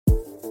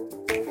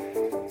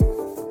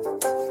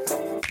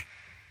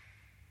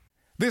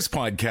This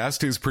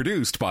podcast is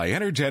produced by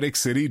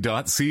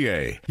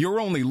energeticcity.ca, your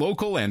only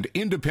local and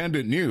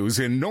independent news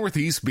in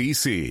Northeast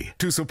BC.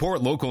 To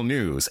support local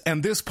news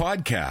and this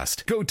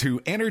podcast, go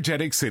to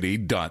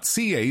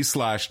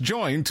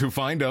energeticcity.ca/join to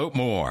find out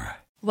more.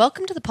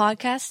 Welcome to the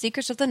podcast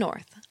Secrets of the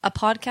North, a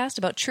podcast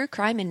about true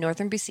crime in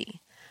northern BC.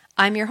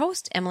 I'm your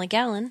host, Emily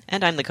Gallen.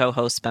 And I'm the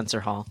co-host,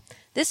 Spencer Hall.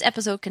 This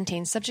episode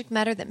contains subject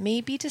matter that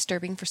may be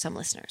disturbing for some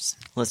listeners.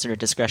 Listener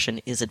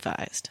discretion is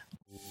advised.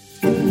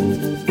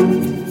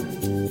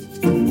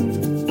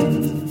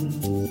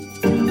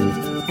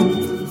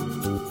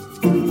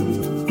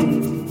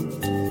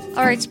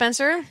 All right,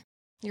 Spencer,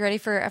 you ready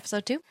for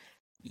episode 2?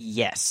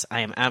 Yes,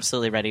 I am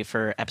absolutely ready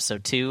for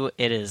episode 2.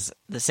 It is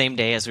the same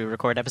day as we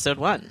record episode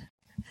 1.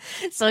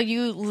 So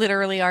you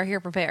literally are here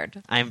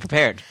prepared. I am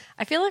prepared.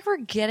 I feel like we're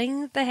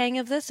getting the hang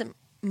of this. It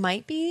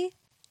might be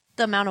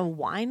the amount of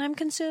wine I'm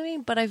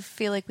consuming, but I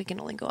feel like we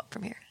can only go up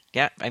from here.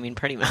 Yeah, I mean,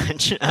 pretty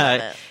much.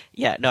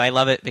 I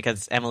love it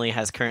because Emily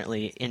has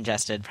currently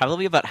ingested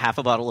probably about half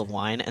a bottle of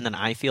wine, and then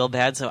I feel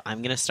bad, so I'm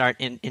going to start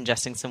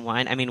ingesting some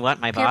wine. I mean, what?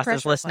 My boss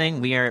is listening.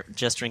 We are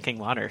just drinking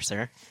water,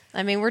 sir.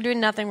 I mean, we're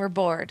doing nothing. We're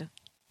bored.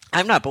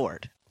 I'm not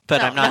bored,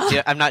 but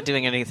I'm not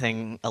doing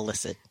anything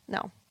illicit.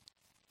 No.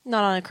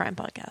 Not on a crime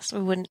podcast. We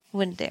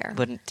wouldn't dare.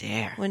 Wouldn't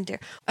dare.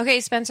 Okay,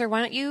 Spencer,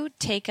 why don't you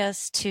take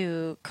us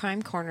to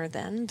Crime Corner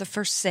then, the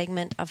first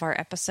segment of our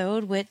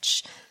episode,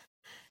 which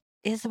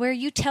is where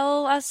you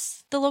tell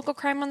us the local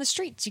crime on the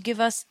streets. You give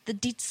us the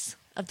deets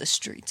of the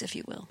streets, if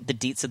you will. The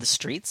deets of the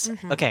streets?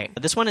 Mm-hmm. Okay,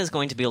 this one is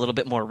going to be a little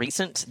bit more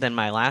recent than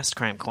my last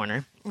Crime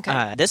Corner.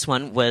 Okay. This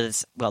one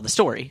was, the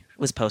story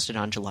was posted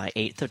on July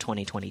 8th of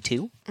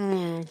 2022.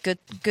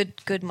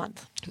 Good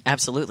month.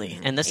 Absolutely.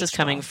 And this is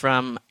coming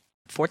from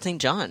Fort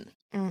St. John.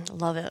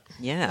 Love it.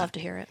 Yeah. Love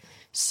to hear it.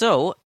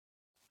 So,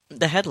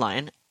 the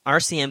headline,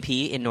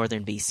 RCMP in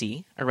northern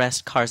BC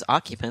arrest car's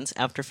occupants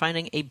after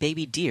finding a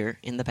baby deer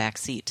in the back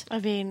seat. I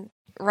mean,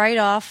 right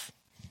off,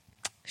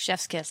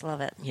 chef's kiss.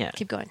 Love it. Yeah.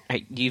 Keep going.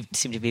 You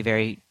seem to be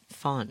very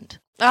fond.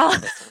 Oh,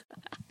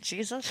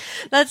 Jesus.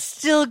 That's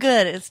still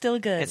good. It's still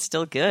good. It's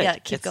still good. Yeah,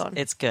 keep going.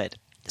 It's good.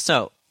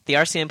 So, the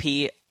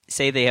RCMP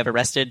say they have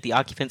arrested the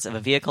occupants of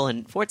a vehicle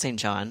in Fort St.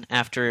 John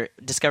after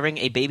discovering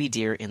a baby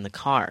deer in the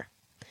car.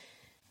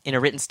 In a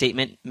written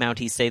statement,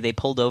 Mounties say they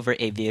pulled over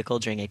a vehicle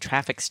during a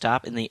traffic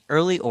stop in the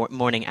early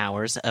morning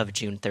hours of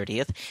June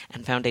 30th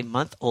and found a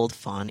month-old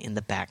fawn in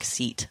the back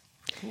seat.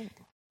 Cool.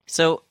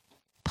 So,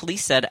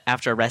 police said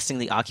after arresting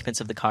the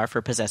occupants of the car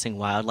for possessing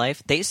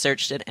wildlife, they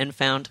searched it and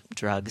found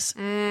drugs.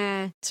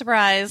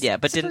 Surprise. Yeah,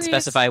 but didn't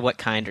specify what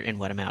kind or in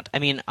what amount. I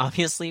mean,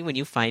 obviously, when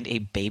you find a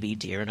baby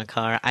deer in a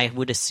car, I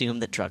would assume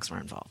that drugs were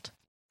involved.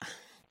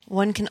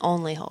 One can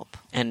only hope.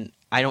 And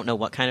I don't know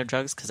what kind of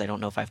drugs, because I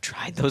don't know if I've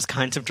tried those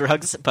kinds of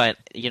drugs, but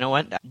you know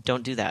what?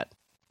 Don't do that.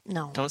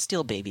 No. Don't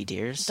steal baby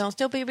deers. Don't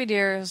steal baby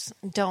deers.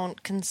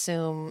 Don't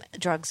consume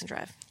drugs and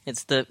drive.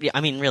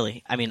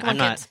 Really. I mean,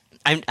 Come on, kids.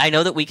 I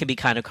know that we can be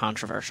kind of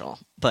controversial,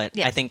 but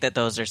yes. I think that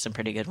those are some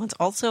pretty good ones.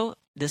 Also,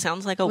 this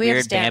sounds like a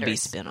weird Bambi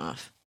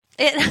spinoff.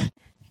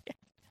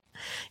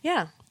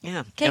 Yeah.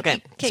 Yeah.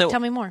 Okay. So, tell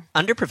me more.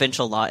 Under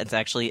provincial law, it's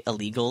actually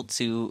illegal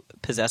to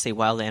possess a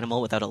wild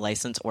animal without a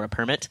license or a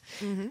permit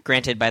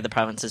granted by the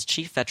province's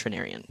chief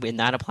veterinarian, and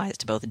that applies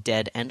to both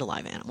dead and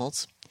alive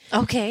animals.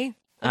 Okay.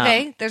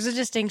 There's a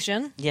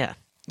distinction. Yeah.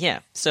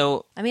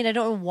 So, I mean, I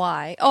don't know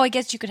why. Oh, I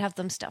guess you could have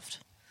them stuffed.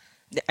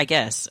 I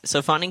guess.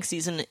 So fawning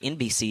season in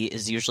BC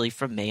is usually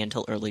from May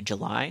until early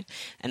July,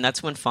 and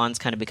that's when fawns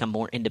kind of become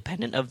more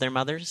independent of their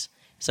mothers.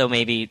 So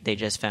maybe they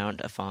just found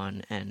a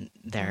fawn and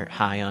they're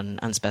high on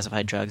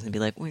unspecified drugs and be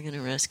like, we're going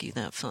to rescue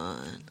that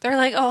fawn. They're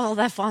like, oh,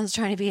 that fawn's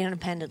trying to be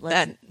independent.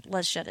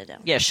 Let's shut it down.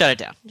 Yeah, shut it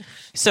down.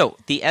 So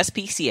the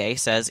SPCA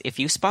says if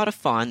you spot a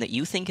fawn that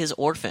you think is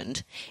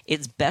orphaned,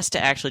 it's best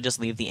to actually just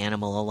leave the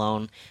animal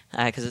alone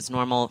because it's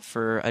normal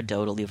for a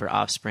doe to leave her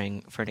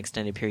offspring for an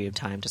extended period of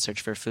time to search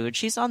for food.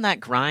 She's on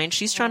that grind.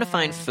 She's trying to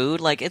find food.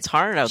 Like, it's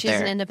hard out there.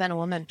 She's an independent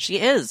woman. She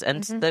is.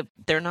 And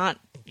they're not...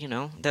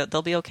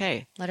 they'll be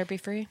okay. Let her be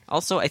free.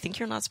 Also, I think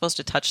you're not supposed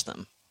to touch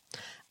them.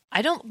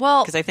 I don't,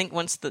 well... Because I think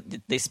once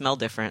they smell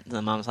different,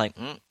 the mom's like,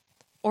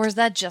 Or is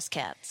that just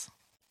cats?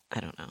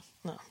 I don't know.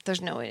 No,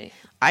 there's no way.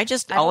 I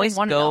always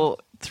go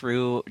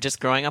through,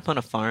 just growing up on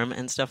a farm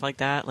and stuff like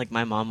that, like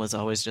my mom was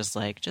always just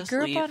like, just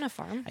grew leave. up on a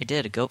farm? I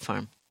did, a goat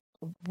farm.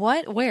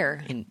 What?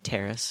 Where? In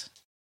Terrace,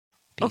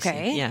 BC.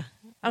 Okay. Yeah.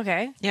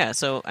 Okay. Yeah,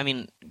 so, I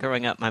mean,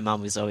 growing up, my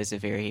mom was always a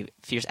very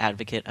fierce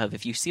advocate of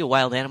if you see a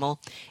wild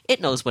animal, it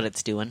knows what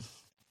it's doing.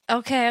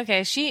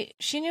 Okay. She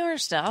knew her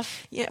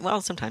stuff. Yeah,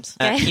 well, sometimes.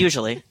 Okay.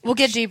 Usually. We'll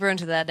get deeper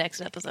into that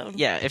next episode.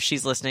 Yeah, if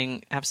she's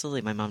listening,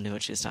 absolutely, my mom knew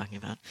what she was talking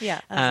about.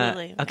 Yeah,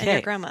 absolutely. Okay. And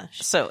your grandma.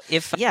 So,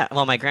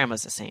 my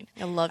grandma's a saint.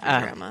 I love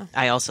your grandma.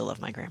 I also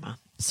love my grandma.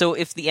 So,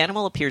 if the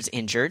animal appears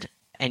injured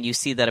and you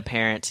see that a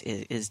parent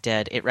is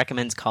dead, it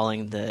recommends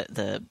calling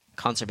the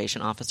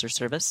Conservation Officer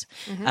Service,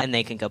 and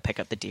they can go pick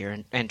up the deer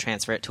and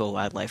transfer it to a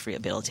wildlife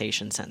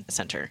rehabilitation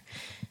center.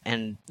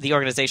 And the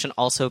organization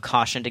also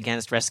cautioned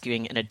against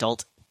rescuing an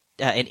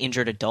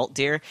injured adult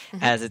deer,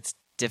 as it's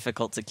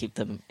difficult to keep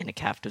them in a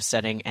captive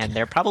setting, and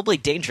they're probably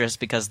dangerous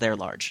because they're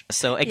large.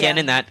 So again,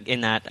 in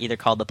that, either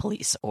call the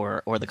police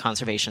or the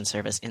conservation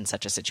service in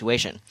such a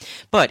situation.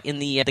 But in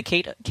the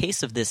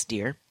case of this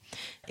deer,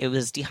 it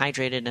was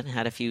dehydrated and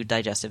had a few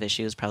digestive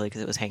issues, probably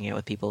because it was hanging out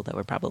with people that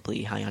were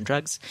probably high on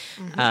drugs,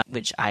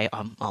 which I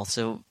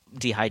also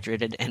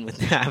dehydrated and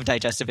have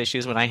digestive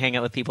issues when I hang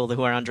out with people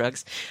who are on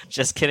drugs.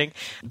 Just kidding.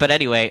 But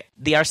anyway,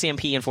 the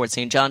RCMP in Fort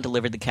St. John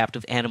delivered the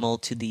captive animal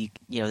to the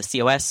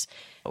COS,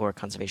 or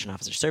Conservation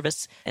Officer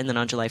Service, and then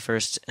on July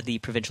 1st, the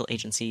provincial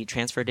agency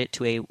transferred it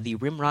to the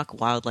Rimrock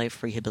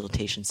Wildlife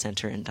Rehabilitation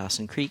Center in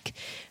Dawson Creek,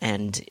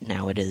 and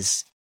now it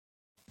is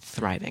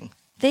thriving.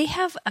 They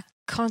have a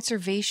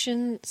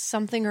conservation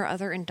something or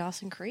other in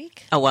Dawson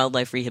Creek? A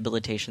wildlife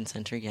rehabilitation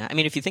center, yeah. I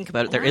mean, if you think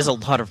about it, there is a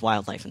lot of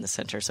wildlife in the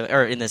center,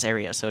 or in this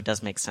area, so it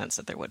does make sense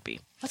that there would be.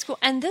 That's cool.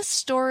 And this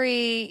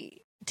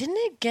story, didn't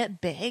it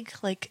get big,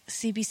 like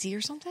CBC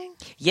or something?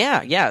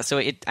 Yeah. So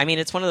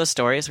it's one of those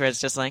stories where it's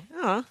just like,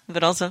 oh,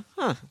 but also,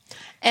 huh.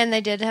 And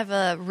they did have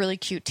a really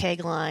cute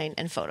tagline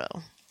and photo.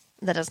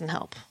 That doesn't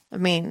help. I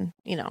mean,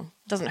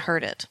 doesn't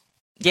hurt it.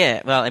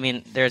 Yeah, well, I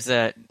mean, there's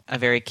a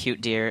very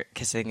cute deer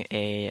kissing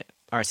a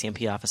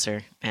RCMP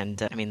officer,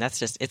 and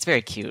it's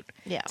very cute.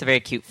 Yeah. It's a very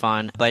cute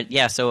fawn. But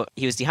yeah, so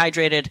he was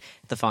dehydrated,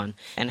 the fawn,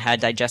 and had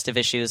digestive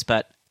issues,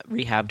 but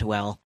rehabbed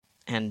well.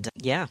 And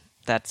yeah,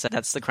 that's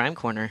the crime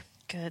corner.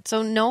 Good.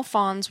 So no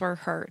fawns were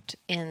hurt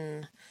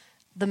in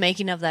the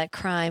making of that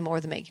crime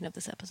or the making of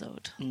this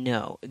episode?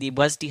 No. He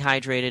was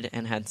dehydrated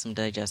and had some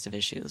digestive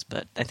issues,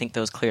 but I think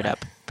those cleared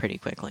up pretty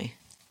quickly.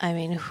 I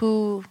mean,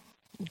 who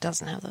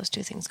doesn't have those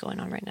two things going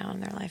on right now in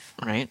their life?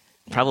 Right.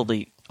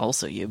 Probably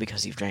also you,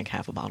 because you've drank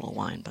half a bottle of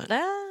wine, but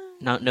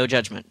no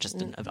judgment,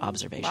 just an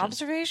observation.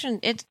 Observation.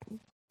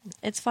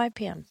 It's 5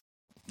 p.m.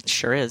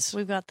 Sure is.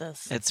 We've got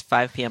this. It's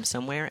 5 p.m.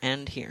 somewhere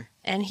and here.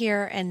 And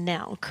here and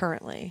now,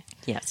 currently.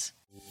 Yes.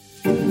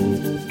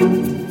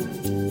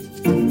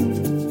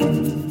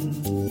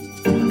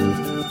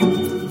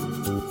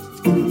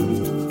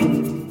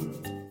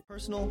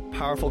 Personal,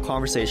 powerful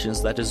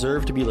conversations that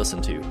deserve to be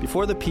listened to.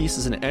 Before the Peace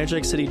is an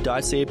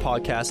energeticcity.ca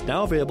podcast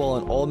now available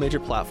on all major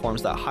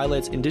platforms that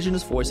highlights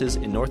Indigenous voices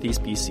in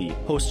Northeast BC.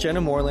 Hosts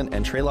Jenna Moreland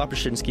and Trey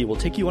Lopushinsky will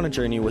take you on a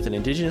journey with an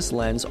Indigenous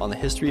lens on the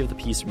history of the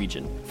Peace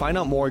region. Find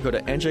out more, go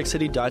to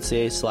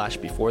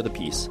energeticcity.ca/before the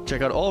peace.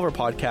 Check out all of our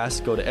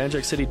podcasts, go to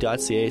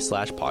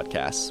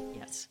energeticcity.ca/podcasts.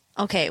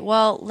 Okay,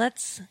 well,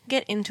 let's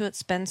get into it,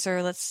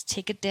 Spencer. Let's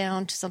take it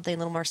down to something a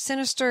little more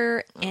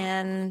sinister.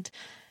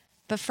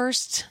 But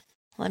first,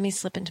 let me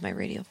slip into my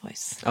radio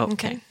voice. Oh,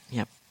 okay.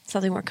 Yep.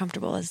 Something more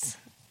comfortable, as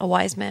a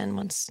wise man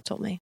once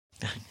told me.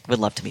 Would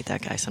love to meet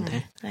that guy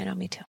someday. I know,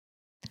 me too.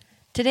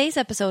 Today's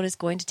episode is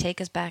going to take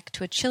us back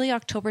to a chilly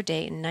October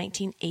day in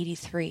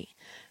 1983,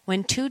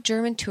 when two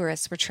German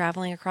tourists were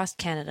traveling across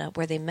Canada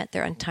where they met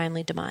their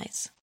untimely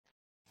demise.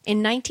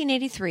 In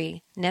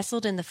 1983,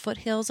 nestled in the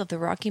foothills of the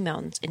Rocky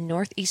Mountains in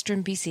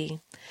northeastern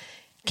BC,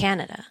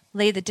 Canada,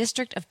 lay the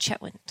district of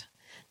Chetwynd.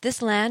 This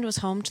land was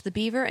home to the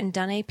Beaver and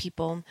Dene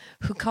people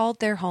who called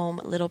their home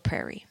Little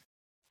Prairie.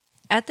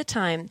 At the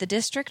time, the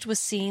district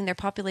was seeing their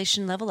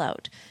population level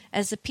out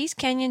as the Peace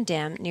Canyon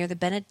Dam near the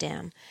Bennett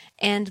Dam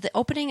and the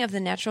opening of the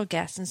natural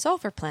gas and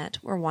sulfur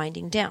plant were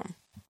winding down.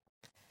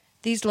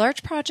 These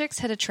large projects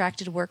had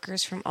attracted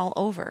workers from all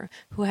over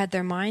who had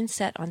their minds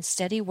set on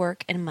steady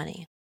work and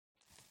money.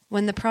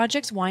 When the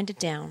projects winded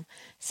down,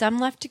 some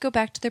left to go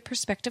back to their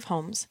prospective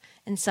homes,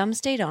 and some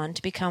stayed on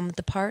to become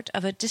the part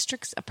of a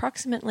district's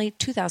approximately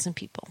 2,000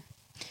 people.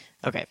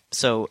 Okay,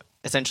 so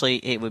essentially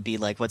it would be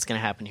like what's going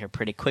to happen here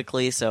pretty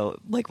quickly.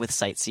 So like with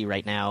Site C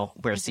right now,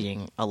 we're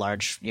seeing a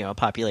large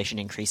population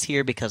increase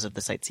here because of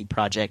the Site C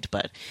project,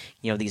 but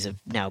these have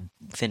now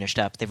finished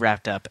up, they've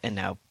wrapped up, and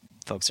now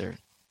folks are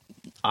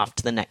off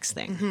to the next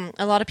thing. Mm-hmm.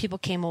 A lot of people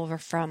came over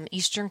from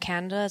Eastern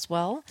Canada as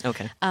well.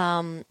 Okay.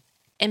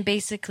 And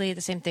basically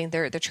the same thing.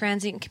 They're the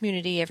transient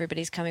community.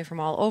 Everybody's coming from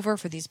all over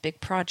for these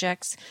big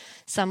projects.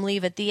 Some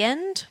leave at the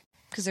end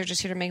because they're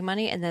just here to make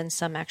money, and then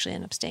some actually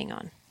end up staying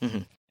on.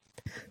 Mm-hmm.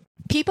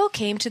 People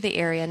came to the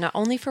area not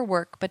only for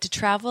work, but to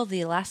travel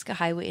the Alaska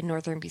Highway in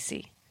northern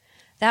BC.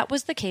 That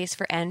was the case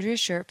for Andrea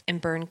Sherp and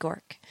Bern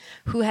Gork,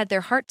 who had their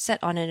heart set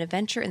on an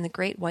adventure in the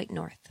Great White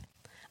North.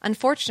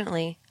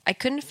 Unfortunately, I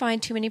couldn't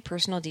find too many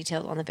personal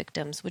details on the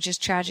victims, which is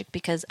tragic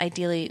because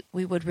ideally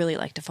we would really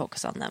like to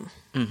focus on them.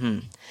 Mm-hmm.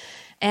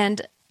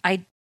 And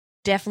I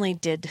definitely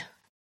did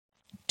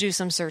do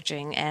some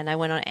searching, and I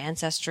went on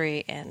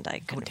Ancestry, and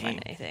I couldn't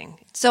find anything.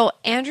 So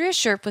Andrea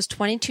Sherp was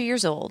 22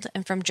 years old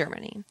and from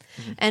Germany,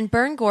 and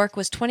Bern Gork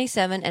was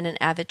 27 and an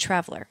avid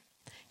traveler.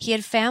 He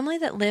had family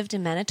that lived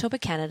in Manitoba,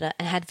 Canada,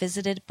 and had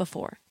visited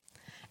before.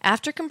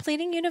 After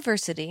completing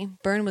university,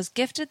 Bern was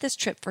gifted this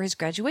trip for his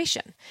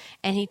graduation,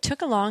 and he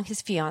took along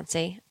his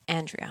fiancée,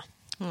 Andrea.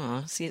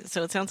 Oh, see,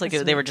 so it sounds like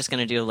they were just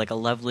going to do like a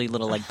lovely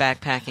little like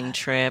backpacking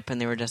trip,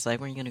 and they were just like,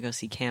 "We're going to go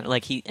see Canada."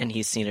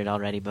 He's seen it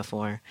already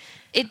before.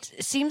 It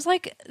seems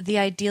like the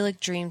idyllic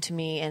dream to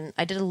me, and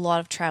I did a lot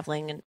of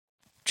traveling and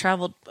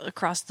traveled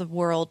across the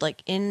world,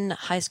 like in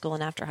high school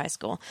and after high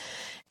school,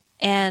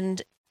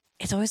 and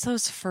it's always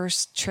those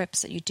first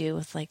trips that you do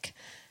with like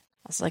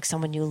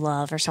someone you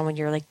love or someone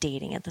you're like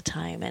dating at the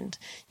time, and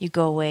you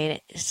go away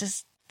and it's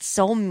just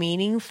so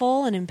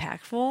meaningful and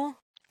impactful.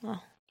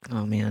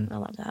 Oh man, I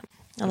love that.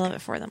 I love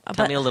it for them.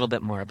 Tell me a little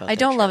bit more about that. I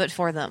don't love it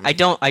for them. I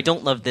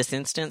don't love this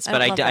instance,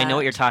 but I know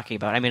what you're talking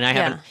about. I mean,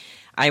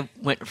 I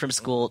went from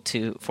school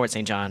to Fort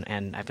St. John,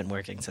 and I've been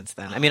working since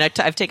then. I mean,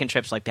 I've taken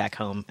trips like back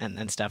home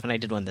and stuff, and I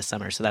did one this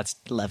summer, so that's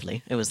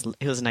lovely. It was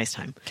a nice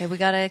time. Okay, we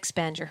got to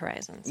expand your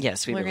horizons.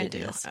 Yes, we really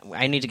do.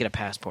 I need to get a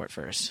passport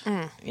first.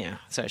 Yeah,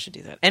 so I should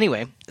do that.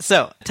 Anyway,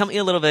 so tell me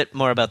a little bit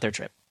more about their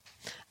trip.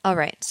 All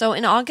right. So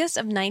in August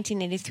of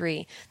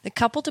 1983, the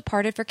couple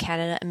departed for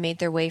Canada and made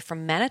their way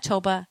from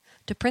Manitoba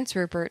to Prince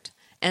Rupert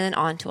and then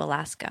on to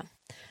Alaska.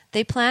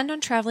 They planned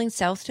on traveling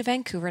south to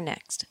Vancouver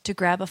next to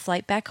grab a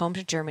flight back home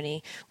to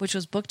Germany, which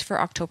was booked for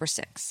October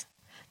 6th.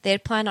 They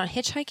had planned on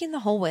hitchhiking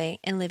the whole way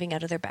and living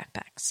out of their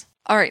backpacks.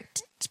 All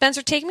right,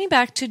 Spencer, take me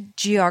back to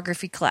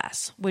geography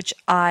class, which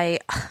I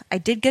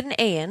did get an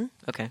A in.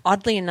 Okay.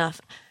 Oddly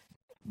enough.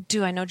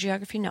 Do I know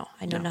geography? No,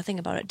 I know nothing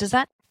about it. Does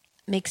that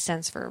make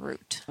sense for a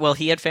route? Well,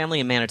 he had family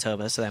in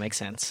Manitoba, so that makes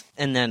sense.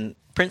 And then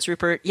Prince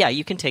Rupert, yeah,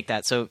 you can take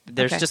that. So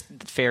there's just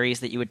ferries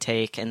that you would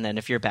take, and then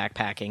if you're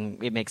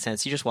backpacking, it makes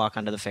sense. You just walk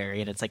onto the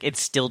ferry, and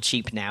it's still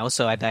cheap now.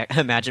 So I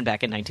imagine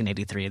back in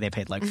 1983, they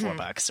paid like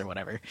 $4 or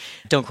whatever.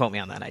 Don't quote me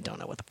on that. I don't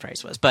know what the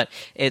price was, but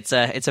it's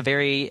a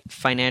very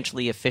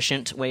financially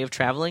efficient way of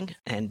traveling.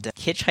 And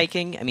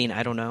hitchhiking, I mean,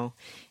 I don't know.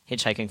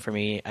 Hitchhiking for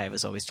me, I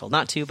was always told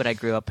not to, but I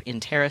grew up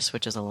in Terrace,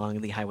 which is along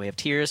the Highway of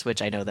Tears,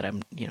 which I know that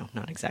I'm,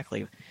 not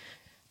exactly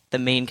the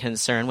main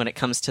concern when it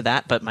comes to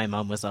that, but my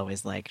mom was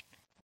always like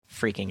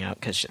freaking out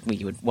because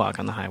we would walk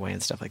on the highway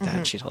and stuff like that,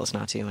 and she told us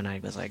not to, and I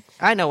was like,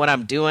 I know what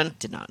I'm doing.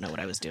 Did not know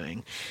what I was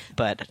doing,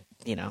 but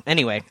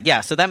anyway,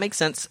 yeah, so that makes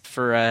sense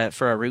for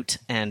a route,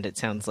 and it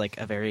sounds like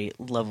a very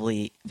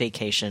lovely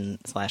vacation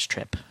 /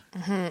 trip.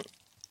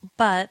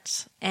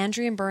 But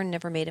Andrea and Byrne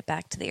never made it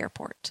back to the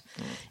airport.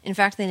 In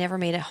fact, they never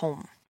made it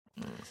home.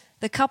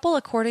 The couple,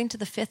 according to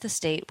the Fifth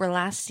Estate, were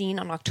last seen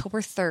on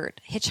October 3rd,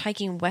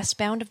 hitchhiking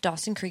westbound of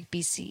Dawson Creek,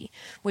 BC,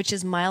 which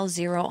is mile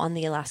 0 on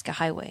the Alaska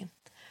Highway.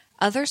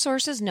 Other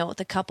sources note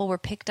the couple were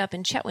picked up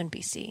in Chetwynd,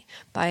 BC,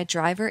 by a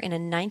driver in a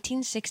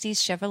 1960s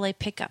Chevrolet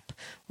pickup,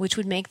 which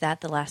would make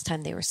that the last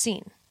time they were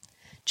seen.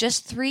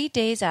 Just 3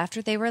 days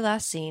after they were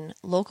last seen,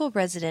 local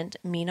resident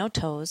Mino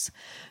Toes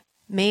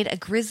made a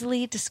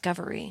grisly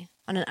discovery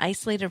on an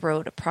isolated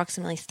road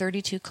approximately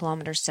 32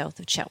 kilometers south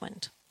of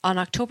Chetwynd. On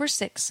October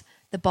 6th,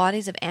 the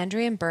bodies of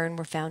Andrea and Byrne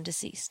were found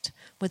deceased,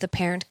 with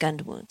apparent gun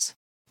wounds.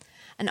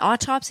 An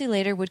autopsy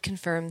later would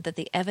confirm that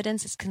the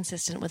evidence is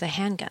consistent with a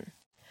handgun.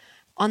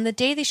 On the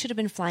day they should have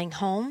been flying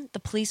home, the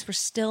police were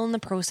still in the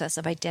process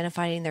of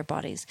identifying their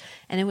bodies,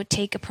 and it would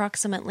take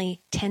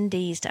approximately 10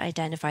 days to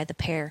identify the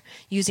pair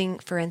using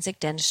forensic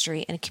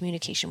dentistry and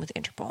communication with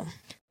Interpol.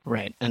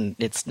 Right, and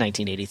it's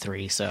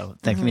 1983, so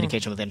that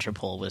communication with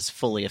Interpol was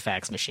fully a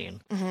fax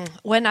machine.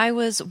 When I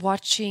was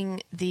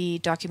watching the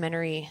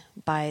documentary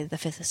by the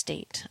Fifth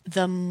Estate,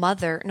 the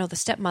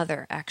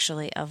stepmother,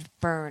 actually, of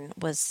Byrne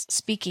was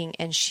speaking,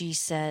 and she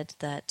said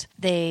that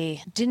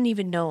they didn't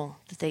even know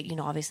that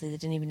obviously they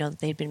didn't even know that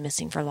they'd been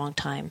missing for a long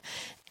time,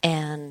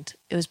 and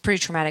it was pretty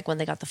traumatic when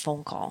they got the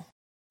phone call.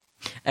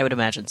 I would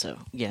imagine so,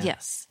 yeah.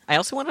 Yes. I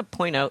also want to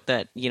point out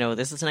that,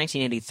 this is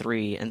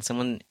 1983, and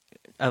someone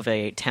of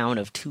a town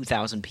of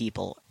 2,000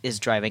 people is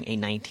driving a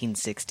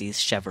 1960s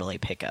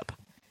Chevrolet pickup.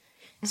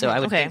 So I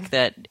would think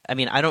that,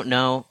 I don't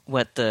know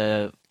what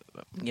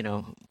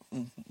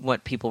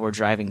what people were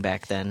driving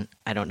back then.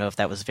 I don't know if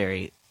that was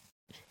very,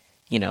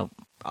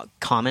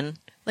 common.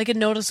 Like a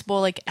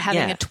noticeable, like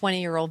having a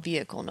 20-year-old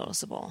vehicle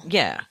noticeable.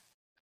 Yeah.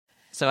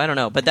 So I don't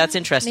know, but that's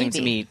interesting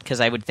to me because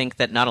I would think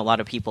that not a lot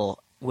of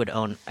people would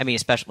own,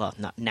 especially, well,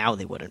 not now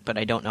they wouldn't, but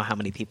I don't know how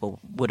many people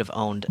would have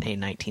owned a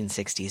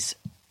 1960s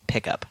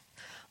pickup.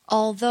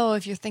 Although,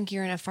 if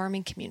you're in a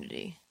farming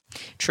community,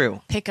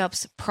 true,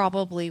 pickups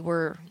probably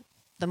were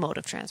the mode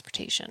of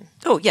transportation.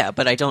 Oh yeah,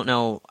 but I don't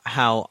know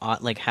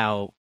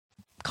how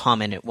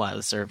common it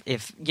was, or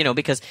if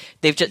because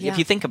they've just if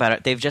you think about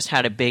it, they've just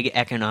had a big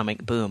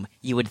economic boom.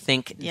 You would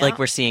think, like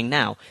we're seeing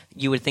now,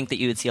 you would think that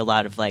you would see a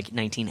lot of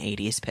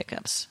 1980s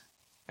pickups.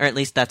 Or at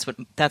least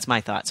that's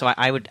my thought. So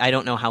I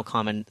don't know how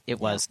common it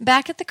was.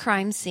 Back at the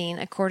crime scene,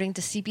 according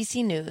to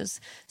CBC News,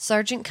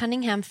 Sergeant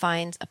Cunningham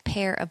finds a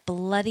pair of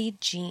bloody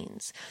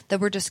jeans that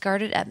were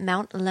discarded at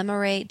Mount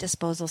Lemeray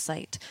disposal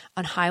site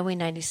on Highway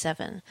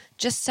 97,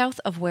 just south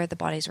of where the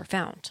bodies were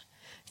found.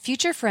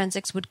 Future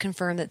forensics would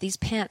confirm that these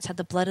pants had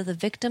the blood of the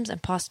victims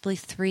and possibly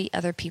 3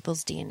 other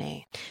people's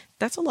DNA.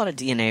 That's a lot of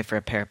DNA for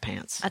a pair of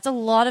pants. That's a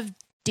lot of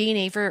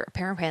DNA for a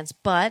pair of pants,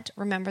 but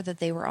remember that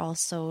they were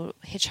also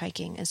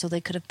hitchhiking, and so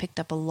they could have picked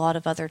up a lot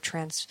of other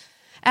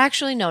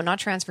Actually, no, not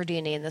transfer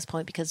DNA in this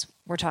point because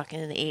we're talking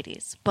in the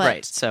 80s. But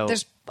right, so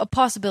there's a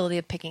possibility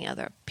of picking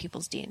other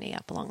people's DNA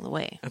up along the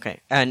way.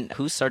 Okay, and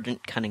who's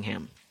Sergeant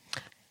Cunningham?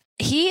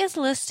 He is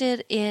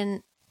listed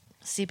in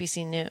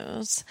CBC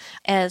News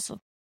as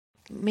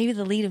maybe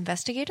the lead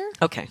investigator.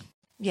 Okay.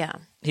 Yeah.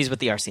 He's with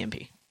the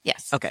RCMP.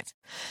 Yes. Okay.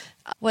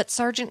 What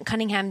Sergeant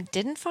Cunningham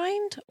didn't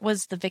find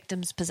was the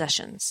victim's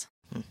possessions.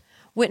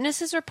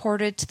 Witnesses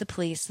reported to the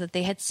police that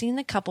they had seen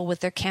the couple with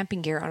their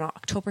camping gear on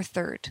October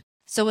 3rd.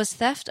 So was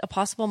theft a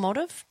possible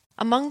motive?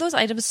 Among those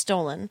items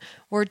stolen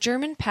were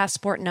German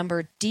passport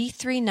number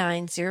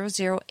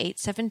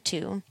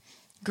D3900872,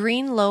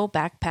 green low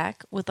backpack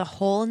with a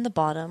hole in the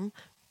bottom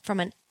from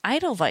an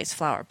Edelweiss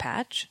flower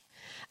patch,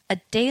 a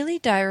daily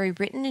diary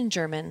written in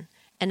German,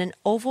 and an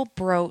oval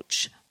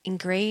brooch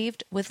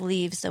engraved with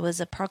leaves that was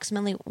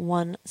approximately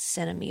 1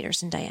 centimeter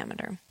in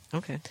diameter.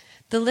 Okay.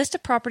 The list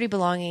of property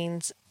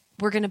belongings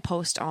we're going to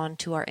post on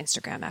to our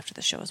Instagram after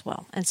the show as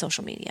well, and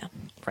social media.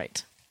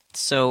 Right.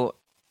 So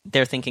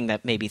they're thinking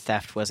that maybe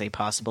theft was a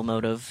possible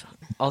motive.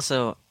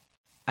 Also,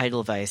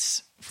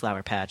 Edelweiss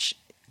flower patch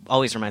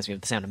always reminds me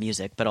of The Sound of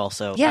Music, but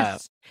also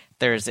Yes.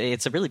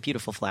 it's a really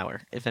beautiful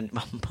flower. I'll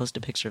post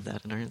a picture of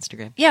that on our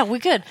Instagram. Yeah, we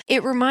could.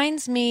 It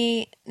reminds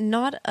me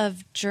not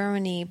of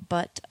Germany,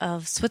 but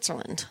of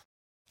Switzerland.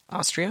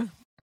 Austria?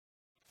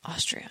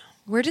 Austria.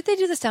 Where did they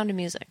do The Sound of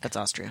Music? That's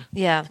Austria.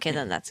 Yeah, okay,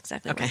 then that's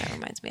exactly Okay. what that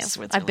reminds me of.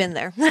 Switzerland. I've been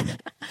there.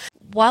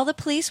 While the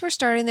police were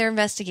starting their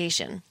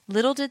investigation,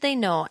 little did they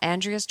know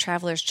Andrea's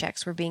traveler's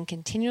checks were being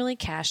continually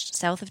cashed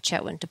south of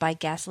Chetwynd to buy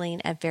gasoline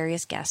at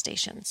various gas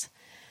stations.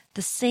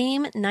 The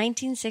same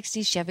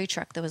 1960 Chevy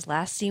truck that was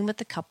last seen with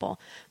the couple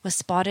was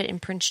spotted in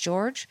Prince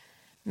George,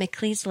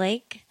 McLeese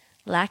Lake,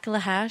 Lac La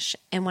Hache,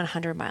 and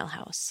 100 Mile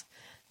House.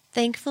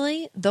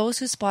 Thankfully, those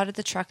who spotted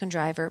the truck and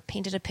driver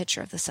painted a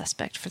picture of the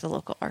suspect for the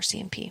local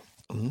RCMP.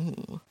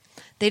 Ooh.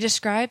 They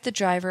described the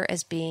driver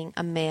as being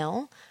a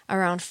male,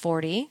 around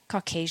 40,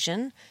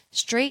 Caucasian,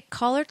 straight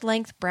collared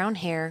length brown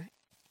hair.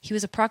 He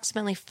was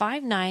approximately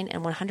 5'9"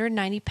 and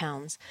 190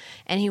 pounds,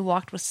 and he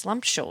walked with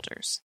slumped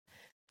shoulders.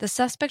 The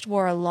suspect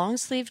wore a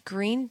long-sleeved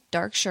green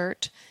dark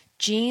shirt,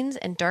 jeans,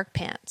 and dark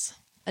pants,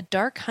 a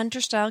dark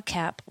hunter-style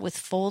cap with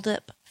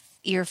fold-up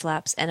ear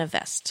flaps, and a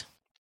vest.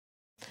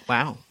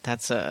 Wow,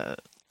 that's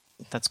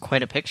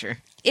quite a picture.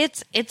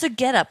 It's a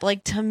getup.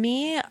 Like, to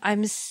me,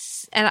 and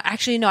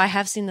actually, no, I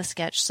have seen the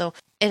sketch, so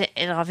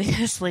it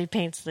obviously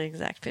paints the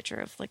exact picture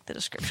of, like, the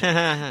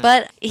description.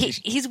 But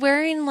he's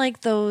wearing,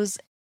 like, those,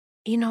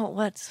 you know,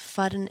 what's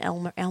Fudd and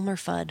Elmer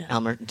Fudd?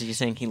 Elmer, did you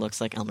think he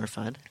looks like Elmer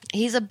Fudd?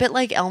 He's a bit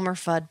like Elmer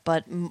Fudd,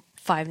 but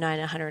 5'9",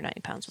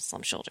 190 pounds with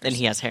slumped shoulders. And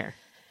he has hair.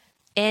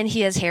 And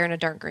he has hair in a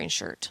dark green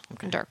shirt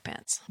and dark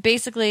pants.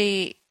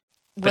 Basically,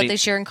 what they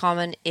share in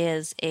common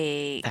is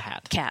a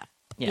hat. Cap.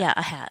 Yeah,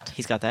 a hat.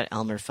 He's got that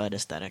Elmer Fudd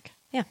aesthetic.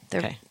 Yeah,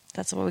 okay.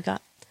 That's what we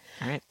got.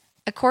 All right.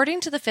 According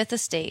to the Fifth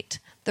Estate,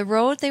 the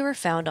road they were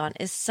found on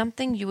is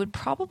something you would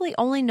probably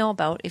only know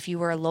about if you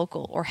were a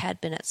local or had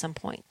been at some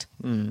point.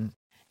 And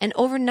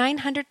over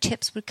 900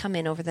 tips would come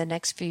in over the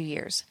next few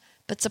years.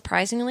 But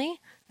surprisingly,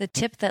 the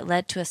tip that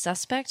led to a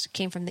suspect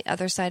came from the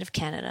other side of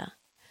Canada,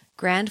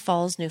 Grand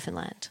Falls,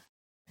 Newfoundland.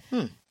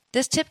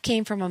 This tip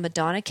came from a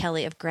Madonna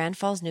Kelly of Grand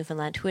Falls,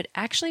 Newfoundland, who had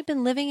actually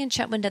been living in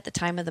Chetwynd at the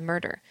time of the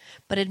murder,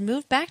 but had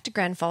moved back to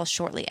Grand Falls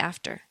shortly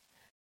after.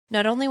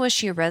 Not only was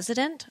she a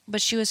resident,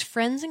 but she was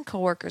friends and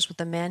co-workers with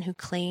the man who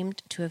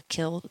claimed to have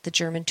killed the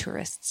German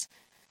tourists.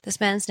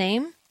 This man's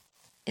name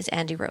is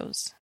Andy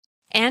Rose.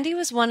 Andy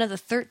was one of the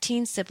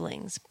 13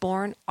 siblings,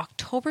 born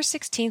October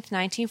 16,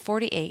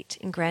 1948,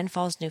 in Grand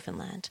Falls,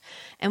 Newfoundland,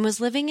 and was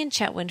living in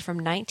Chetwynd from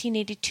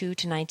 1982 to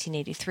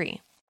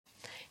 1983.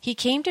 He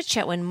came to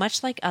Chetwynd,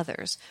 much like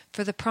others,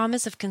 for the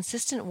promise of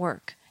consistent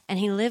work, and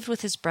he lived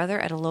with his brother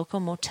at a local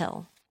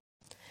motel.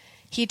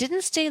 He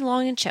didn't stay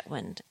long in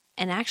Chetwynd,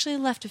 and actually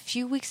left a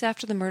few weeks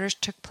after the murders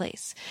took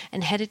place,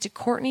 and headed to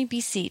Courtenay,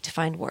 BC to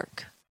find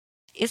work.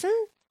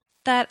 Isn't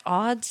that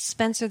odd,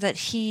 Spencer, that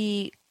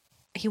he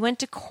went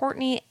to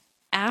Courtenay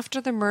after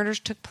the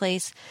murders took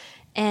place,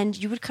 and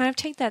you would kind of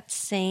take that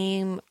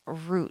same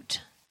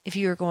route if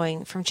you were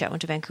going from Chetwynd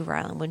to Vancouver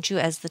Island, wouldn't you,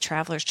 as the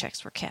traveler's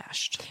checks were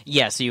cashed?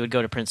 Yeah, so you would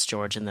go to Prince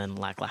George and then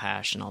Lac La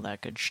Hache and all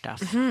that good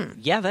stuff.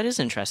 Yeah, that is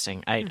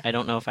interesting. I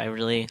don't know if I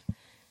really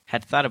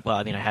had thought of, well,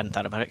 I mean, I hadn't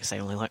thought about it because I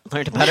only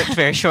learned about it a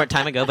very short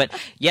time ago, but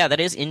yeah,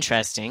 that is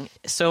interesting.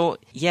 So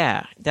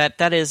yeah,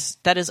 that is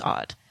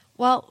odd.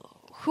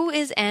 Well, who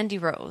is Andy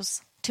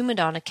Rose to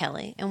Madonna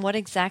Kelly, and what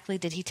exactly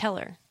did he tell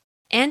her?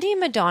 Andy and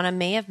Madonna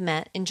may have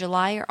met in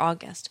July or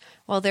August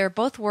while they were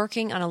both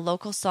working on a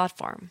local sod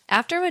farm.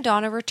 After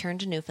Madonna returned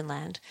to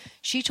Newfoundland,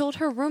 she told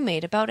her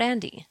roommate about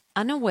Andy,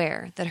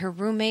 unaware that her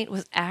roommate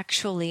was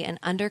actually an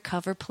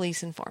undercover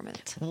police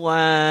informant.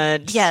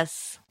 What?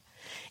 Yes.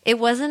 It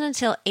wasn't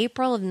until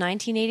April of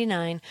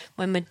 1989,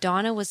 when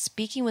Madonna was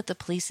speaking with the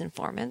police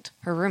informant,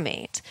 her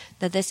roommate,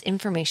 that this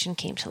information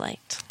came to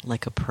light.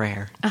 Like a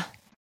prayer.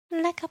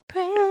 Like a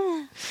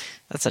prayer.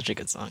 That's such a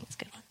good song. That's a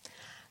good one.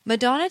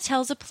 Madonna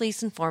tells a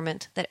police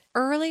informant that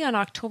early on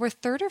October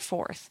 3rd or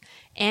 4th,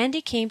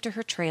 Andy came to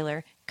her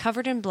trailer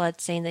covered in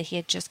blood, saying that he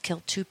had just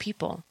killed 2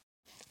 people,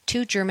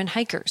 2 German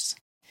hikers.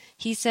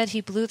 He said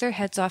he blew their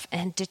heads off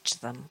and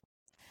ditched them.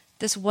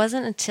 This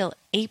wasn't until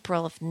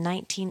April of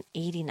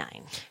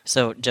 1989.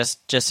 So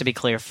just to be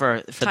clear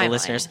for the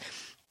listeners,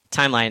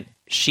 timeline,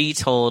 she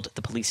told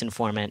the police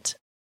informant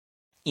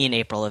in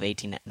April of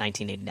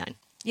 1989.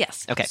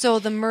 Yes. Okay. So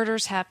the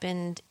murders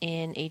happened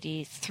in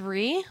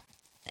 83,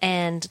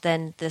 and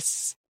then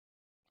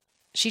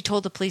she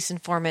told the police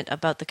informant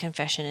about the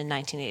confession in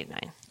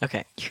 1989.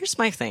 Okay, here's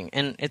my thing,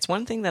 and it's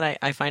one thing that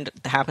I find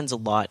happens a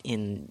lot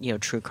in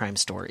true crime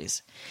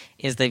stories,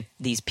 is that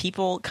these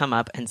people come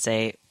up and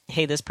say,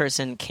 hey, this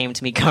person came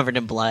to me covered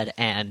in blood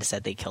and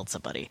said they killed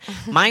somebody.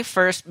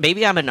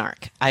 Maybe I'm a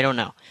narc, I don't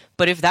know.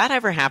 But if that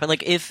ever happened,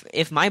 like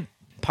if my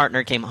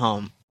partner came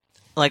home,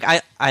 like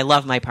I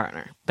love my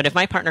partner, but if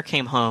my partner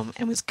came home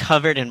and was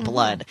covered in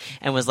blood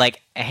and was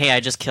like, hey, I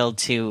just killed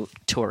 2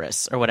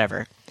 tourists or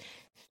whatever,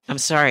 I'm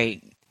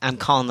sorry, I'm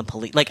calling the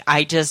police. Like,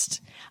 I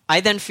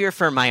then fear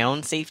for my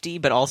own safety,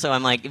 but also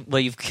I'm like, well,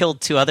 you've killed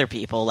 2 other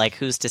people. Like,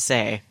 who's to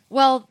say?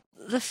 Well,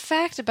 the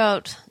fact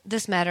about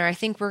this matter, I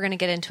think we're going to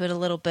get into it a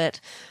little bit,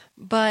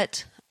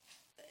 but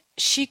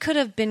she could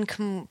have been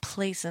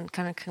complacent,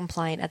 kind of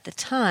compliant at the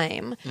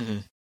time,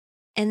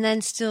 and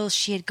then still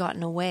she had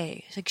gotten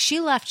away. Like, she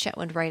left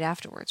Chetwynd right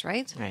afterwards,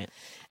 right? Right.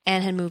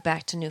 And had moved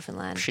back to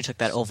Newfoundland. She took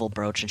that oval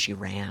brooch and she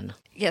ran.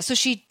 Yeah, so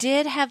she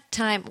did have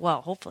time.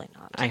 Well, hopefully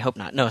not. I hope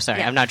not. No, sorry,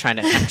 Yeah. I'm not trying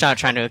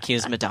to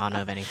accuse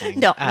Madonna of anything.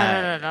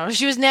 No.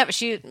 She was never.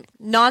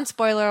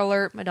 Non-spoiler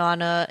alert.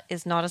 Madonna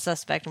is not a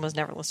suspect and was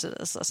never listed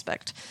as a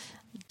suspect.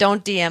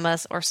 Don't DM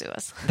us or sue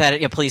us.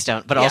 Please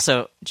don't. But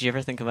also, do you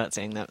ever think about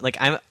saying that? Like,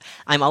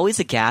 I'm always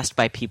aghast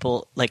by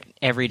people, like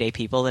everyday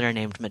people that are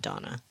named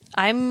Madonna.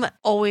 I'm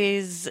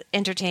always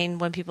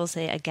entertained when people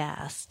say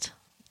aghast.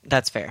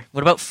 That's fair.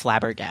 What about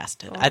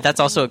flabbergasted? That's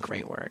also a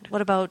great word.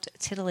 What about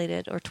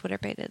titillated or Twitter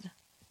baited?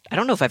 I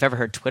don't know if I've ever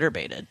heard Twitter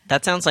baited.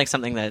 That sounds like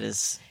something that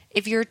is...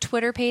 If you're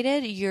Twitter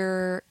baited,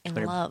 you're in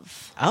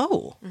love.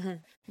 Oh.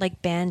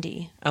 Like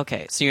Bandy.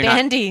 Okay, so you're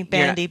Bambi, not...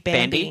 you're not-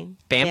 Bambi.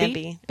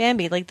 Bambi?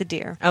 Bambi, like the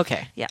deer.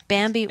 Okay. Yeah,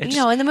 Bambi. It's-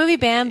 In the movie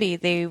Bambi,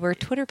 they were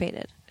Twitter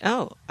baited.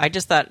 Oh, I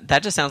just thought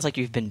that just sounds like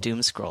you've been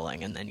doom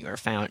scrolling and then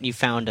you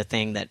found a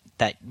thing that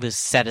was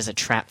set as a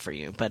trap for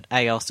you. But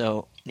I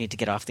also need to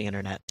get off the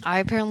internet. I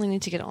apparently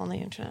need to get on the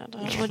internet.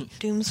 I don't know what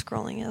doom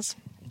scrolling is.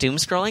 Doom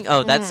scrolling?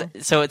 Oh,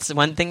 so it's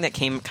one thing that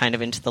came kind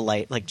of into the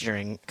light like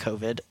during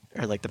COVID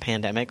or like the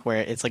pandemic,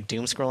 where it's like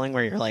doom scrolling,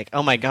 where you're like,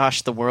 oh my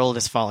gosh, the world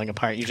is falling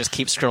apart. You just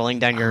keep scrolling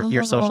down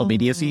your social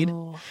media feed.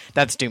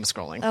 That's doom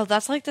scrolling. Oh,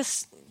 that's like the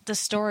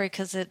story,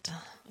 because it's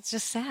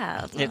just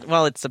sad.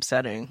 It's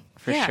upsetting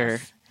for sure.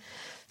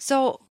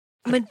 So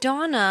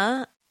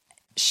Madonna,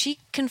 she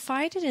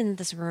confided in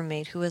this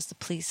roommate who was the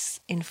police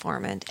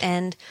informant,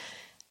 and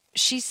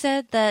she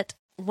said that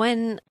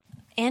when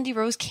Andy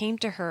Rose came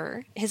to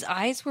her, his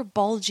eyes were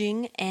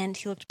bulging and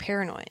he looked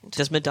paranoid.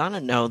 Does Madonna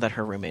know that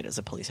her roommate is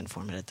a police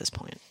informant at this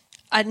point?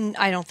 I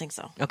don't think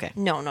so. Okay.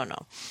 No.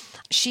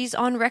 She's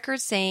on record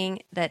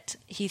saying that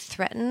he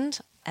threatened,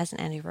 as in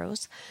Andy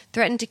Rose,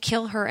 threatened to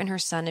kill her and her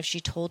son if she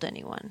told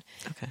anyone.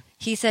 Okay.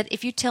 He said,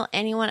 if you tell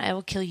anyone, I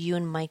will kill you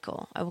and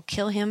Michael. I will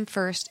kill him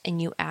first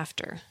and you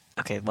after.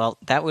 Okay, well,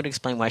 that would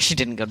explain why she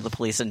didn't go to the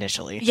police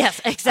initially.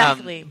 Yes,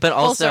 exactly. But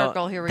Full also,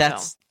 circle, here we go.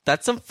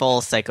 That's some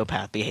full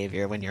psychopath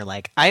behavior when you're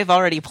like, I've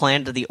already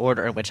planned the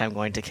order in which I'm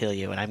going to kill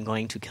you, and I'm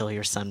going to kill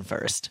your son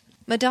first.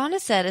 Madonna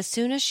said as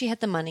soon as she had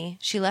the money,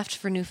 she left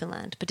for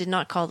Newfoundland, but did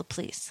not call the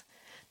police.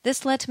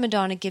 This led to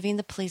Madonna giving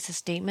the police a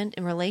statement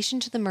in relation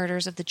to the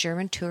murders of the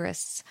German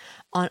tourists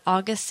on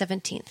August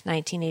 17th,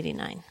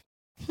 1989.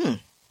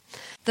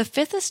 The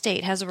Fifth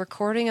Estate has a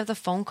recording of the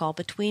phone call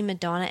between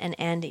Madonna and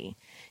Andy.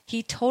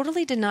 He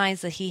totally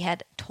denies that he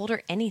had told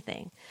her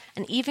anything,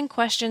 and even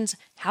questions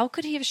how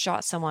could he have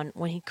shot someone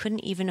when he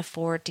couldn't even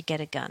afford to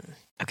get a gun.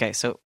 Okay,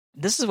 so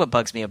this is what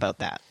bugs me about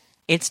that.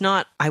 It's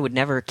not, I would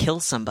never kill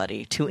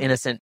somebody, 2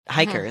 innocent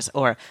hikers,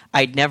 or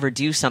I'd never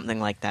do something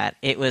like that.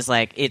 It was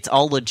like, it's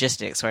all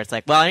logistics, where it's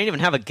like, well, I didn't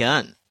even have a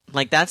gun.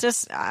 Like, that's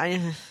just...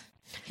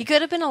 He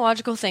could have been a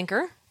logical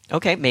thinker.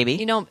 Okay,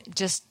 maybe.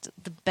 Just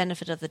the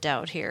benefit of the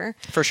doubt here.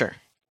 For sure.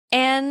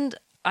 And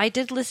I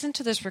did listen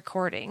to this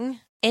recording,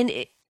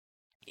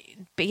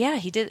 but yeah,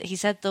 he did. He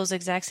said those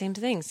exact same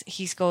things.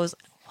 He goes,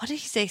 what did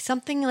he say?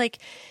 Something like,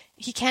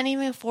 he can't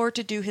even afford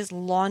to do his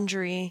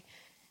laundry,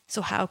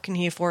 so how can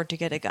he afford to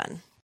get a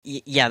gun?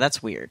 Yeah,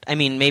 that's weird. I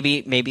mean,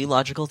 maybe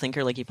logical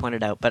thinker, like you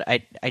pointed out, but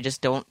I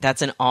just don't...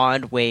 That's an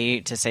odd way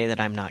to say that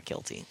I'm not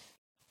guilty.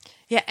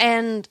 Yeah,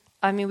 and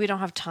I mean, we don't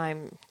have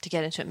time to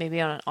get into it,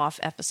 maybe on an off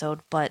episode,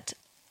 but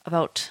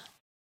about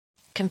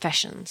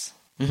confessions.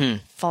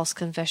 False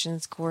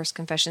confessions, coerced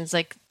confessions,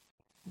 like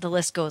the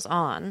list goes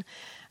on.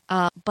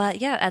 But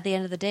yeah, at the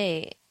end of the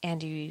day,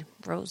 Andy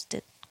Rose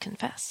did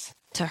confess.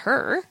 To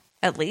her,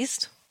 at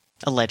least.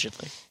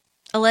 Allegedly.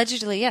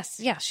 Allegedly, yes.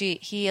 Yeah,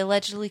 he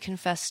allegedly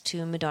confessed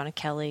to Madonna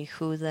Kelly,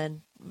 who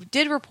then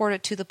did report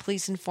it to the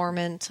police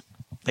informant.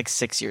 Like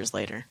 6 years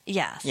later.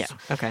 Yes. Yeah,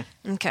 okay.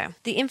 Okay.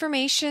 The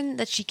information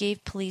that she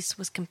gave police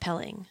was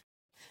compelling,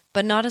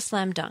 but not a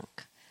slam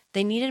dunk.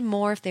 They needed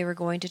more if they were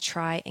going to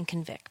try and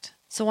convict.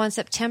 So on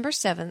September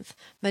 7th,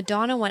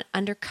 Madonna went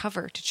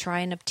undercover to try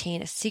and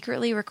obtain a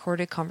secretly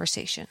recorded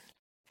conversation.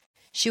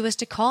 She was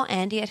to call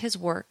Andy at his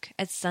work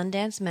at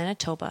Sundance,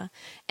 Manitoba,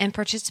 and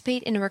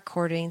participate in a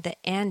recording that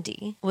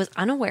Andy was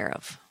unaware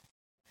of.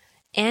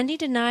 Andy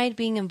denied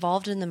being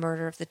involved in the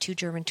murder of the 2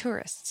 German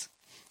tourists.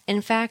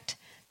 In fact,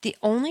 the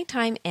only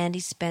time Andy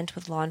spent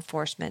with law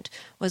enforcement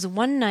was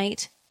one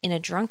night in a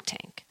drunk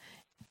tank.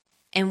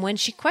 And when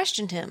she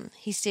questioned him,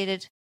 he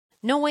stated,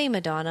 "No way,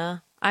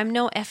 Madonna. I'm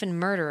no effing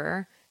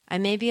murderer. I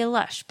may be a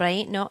lush, but I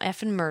ain't no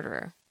effing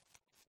murderer."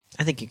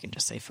 I think you can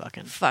just say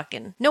fucking.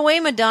 Fucking. "No way,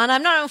 Madonna.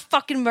 I'm not no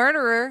fucking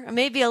murderer. I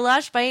may be a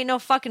lush, but I ain't no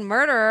fucking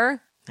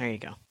murderer." There you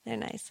go. They're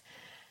nice.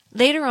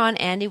 Later on,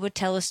 Andy would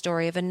tell a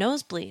story of a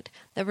nosebleed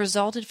that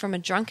resulted from a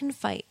drunken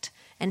fight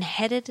and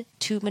headed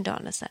to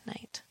Madonna's that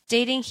night,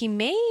 stating he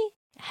may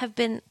have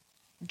been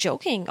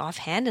joking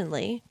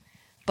offhandedly,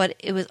 but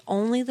it was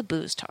only the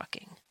booze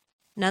talking.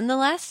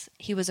 Nonetheless,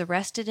 he was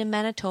arrested in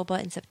Manitoba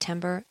in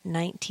September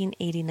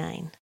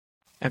 1989.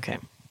 Okay.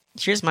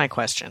 Here's my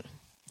question.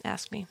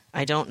 Ask me.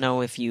 I don't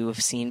know if you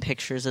have seen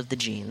pictures of the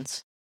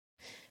jeans,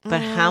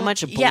 but how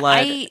much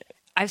blood... Yeah,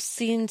 I've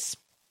seen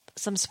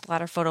some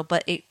splatter photo,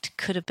 but it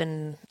could have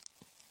been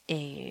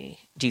a...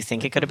 Do you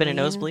think it could have been a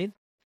nosebleed?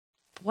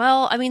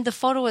 Well, I mean, the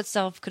photo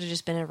itself could have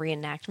just been a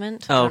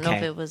reenactment. I don't know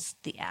if it was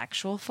the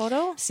actual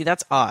photo. See,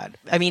 that's odd.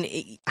 I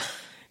mean,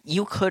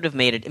 you could have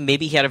made it...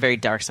 Maybe he had a very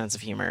dark sense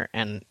of humor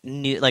and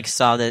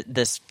saw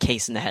this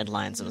case in the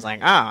headlines and was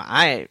like,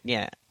 I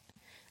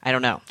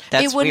don't know.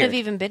 That's it wouldn't weird. have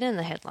even been in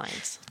the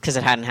headlines. Because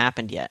it hadn't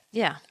happened yet.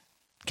 Yeah.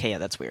 Okay, yeah,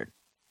 that's weird.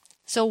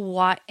 So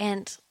why...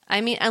 And,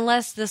 I mean,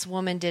 unless this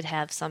woman did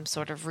have some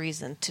sort of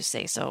reason to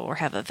say so or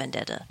have a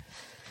vendetta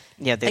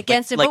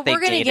against it, but we're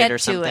going to get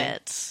to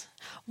it.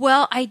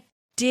 Well, I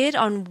did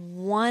on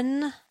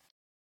one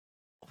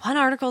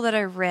article that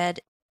I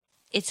read,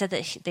 it said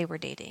that they were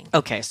dating.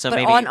 Okay, so but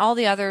maybe... on all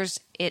the others,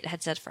 it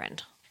had said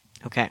friend.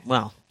 Okay,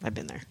 well, I've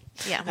been there.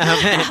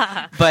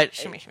 Yeah. But,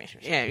 shimmy.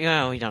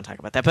 yeah, we don't talk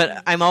about that.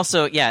 But I'm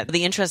also,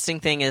 the interesting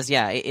thing is,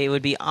 it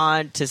would be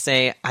odd to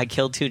say I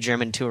killed 2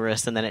 German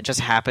tourists and then it just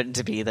happened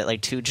to be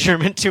that, 2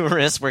 German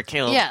tourists were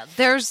killed. Yeah,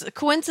 there's a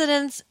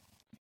coincidence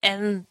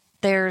and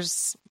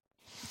there's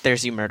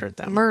you murdered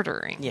them.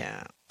 Murdering.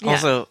 Yeah.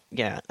 Also,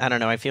 I don't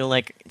know. I feel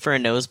like for a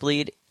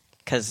nosebleed,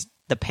 because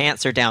the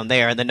pants are down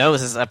there and the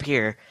nose is up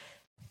here,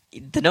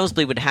 the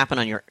nosebleed would happen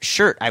on your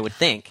shirt, I would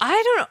think. I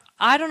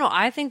don't know.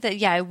 I think that,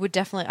 it would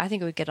definitely, I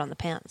think it would get on the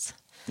pants.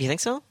 You think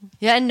so?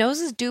 Yeah, and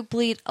noses do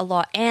bleed a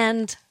lot.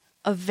 And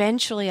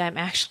eventually I'm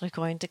actually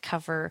going to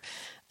cover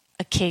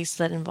a case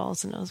that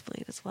involves a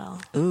nosebleed as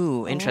well.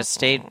 Ooh, interest.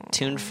 Stay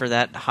tuned for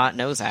that hot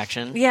nose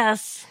action.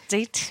 Yes,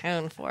 stay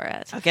tuned for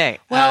it. Okay.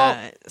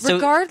 Well,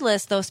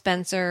 regardless, though,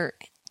 Spencer,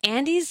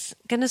 Andy's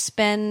going to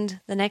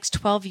spend the next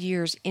 12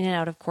 years in and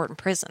out of court and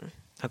prison.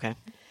 Okay.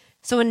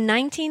 So in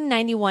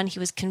 1991, he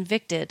was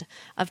convicted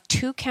of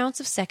 2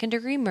 counts of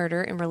second-degree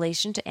murder in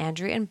relation to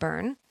Andrea and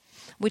Byrne,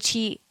 which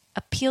he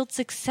appealed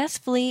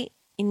successfully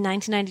in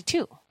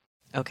 1992.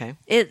 Okay.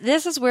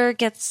 This is where it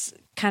gets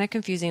kind of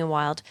confusing and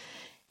wild.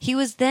 He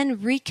was then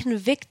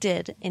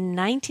reconvicted in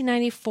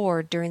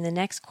 1994 during the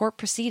next court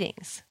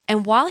proceedings.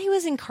 And while he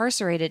was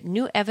incarcerated,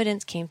 new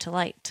evidence came to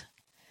light.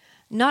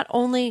 Not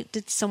only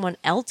did someone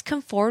else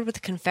come forward with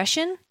a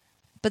confession,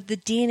 but the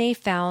DNA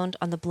found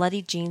on the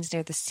bloody jeans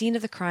near the scene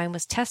of the crime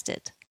was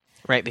tested.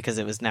 Right, because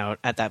it was now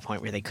at that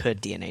point where they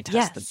could DNA test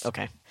Yes. them.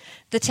 Okay.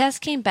 The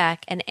test came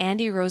back, and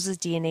Andy Rose's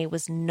DNA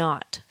was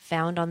not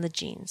found on the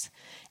jeans.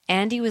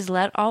 Andy was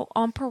let out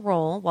on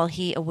parole while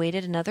he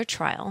awaited another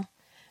trial,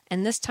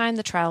 and this time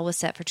the trial was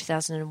set for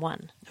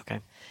 2001. Okay.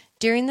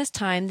 During this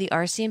time, the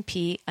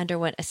RCMP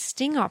underwent a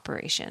sting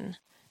operation,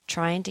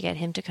 trying to get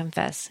him to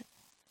confess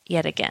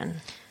yet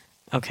again.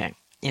 Okay.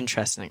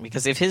 Interesting,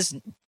 because if his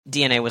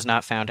DNA was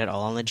not found at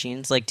all on the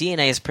jeans,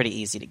 DNA is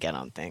pretty easy to get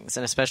on things,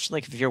 and especially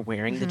if you're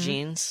wearing the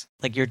jeans,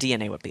 your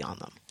DNA would be on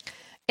them.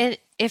 And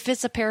if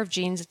it's a pair of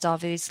jeans, it's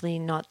obviously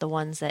not the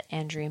ones that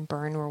Andrea and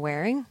Byrne were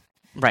wearing.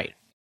 Right.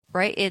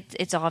 Right?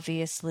 It's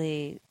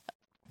obviously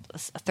a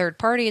third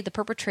party, the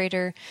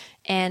perpetrator,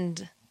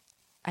 and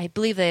I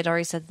believe they had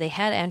already said they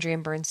had Andrea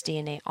and Byrne's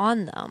DNA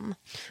on them,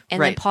 and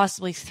then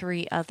possibly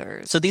 3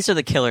 others. So these are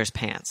the killer's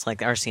pants. The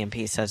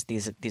RCMP says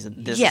this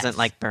isn't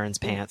like Byrne's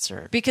pants,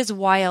 or because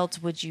why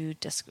else would you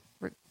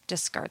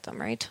discard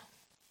them, right?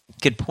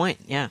 Good point.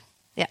 Yeah.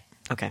 Yeah.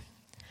 Okay.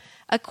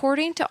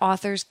 According to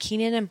authors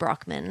Keenan and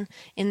Brockman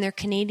in their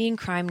Canadian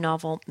crime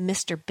novel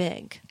Mr.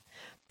 Big,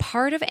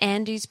 part of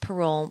Andy's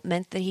parole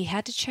meant that he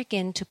had to check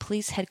in to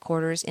police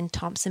headquarters in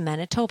Thompson,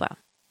 Manitoba.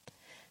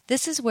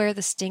 This is where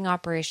the sting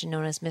operation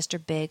known as Mr.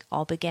 Big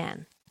all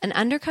began. An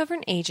undercover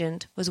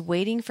agent was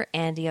waiting for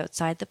Andy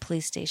outside the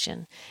police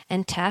station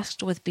and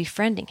tasked with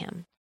befriending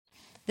him.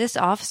 This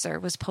officer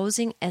was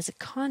posing as a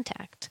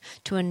contact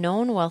to a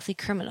known wealthy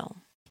criminal.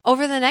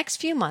 Over the next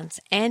few months,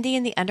 Andy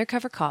and the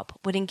undercover cop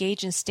would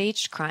engage in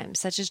staged crimes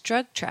such as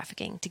drug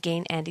trafficking to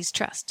gain Andy's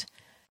trust.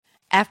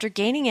 After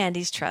gaining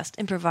Andy's trust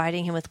and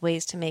providing him with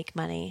ways to make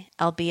money,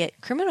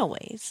 albeit criminal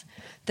ways,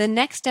 the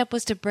next step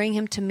was to bring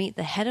him to meet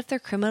the head of their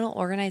criminal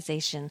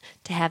organization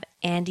to have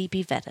Andy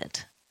be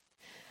vetted.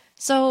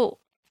 So,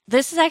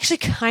 this is actually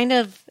kind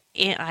of,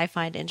 I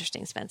find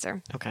interesting,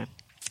 Spencer. Okay.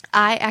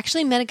 I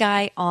actually met a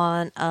guy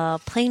on a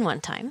plane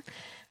one time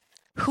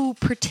who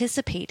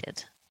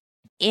participated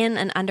in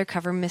an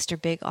undercover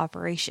Mr. Big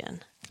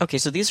operation. Okay,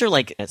 so these are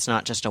like, it's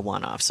not just a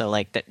one-off. So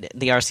like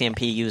the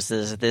RCMP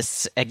uses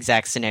this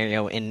exact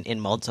scenario in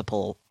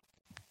multiple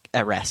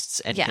arrests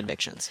and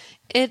convictions.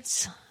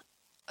 It's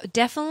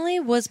definitely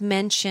was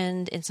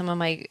mentioned in some of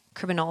my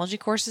criminology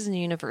courses in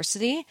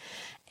university.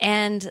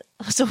 And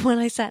so when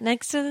I sat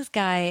next to this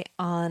guy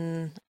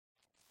on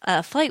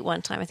a flight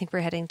one time, I think we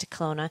were heading to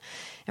Kelowna, and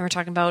we're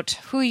talking about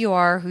who you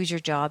are, who's your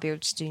job, you're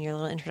just doing your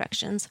little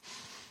introductions.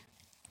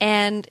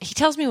 And he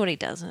tells me what he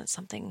does, and it's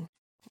something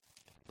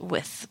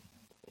with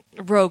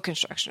road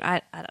construction.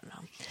 I don't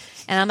know.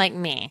 And I'm like,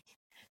 meh.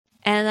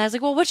 And I was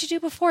like, well, what'd you do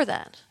before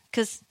that?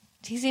 Because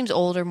he seems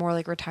older, more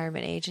like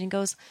retirement age. And he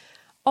goes,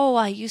 oh,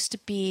 I used to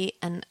be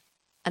an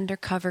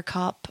undercover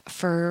cop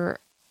for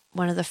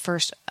one of the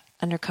first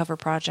undercover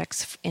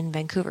projects in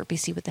Vancouver,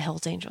 BC, with the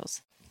Hells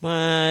Angels.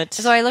 What?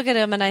 So I look at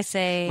him and I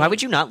say... Why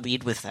would you not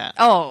lead with that?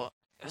 Oh.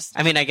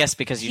 I mean, I guess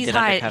because you did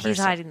undercover. He's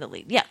hiding the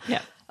lead. Yeah.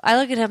 Yeah. I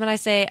look at him and I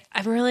say,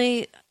 I'm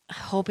really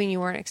hoping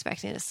you weren't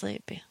expecting to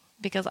sleep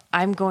because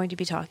I'm going to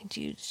be talking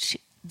to you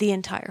the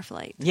entire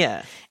flight.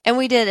 Yeah. And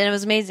we did, and it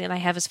was amazing. And I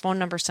have his phone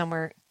number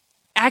somewhere.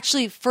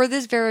 Actually, for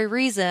this very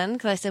reason,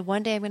 because I said,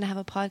 one day I'm going to have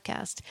a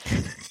podcast.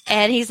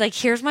 And he's like,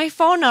 here's my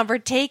phone number.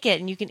 Take it,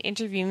 and you can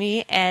interview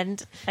me.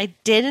 And I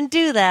didn't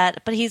do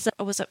that. But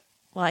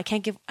well, I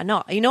can't give...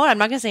 No, you know what? I'm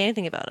not going to say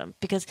anything about him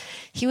because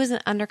he was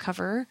an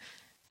undercover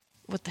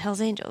with the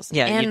Hells Angels.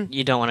 Yeah, and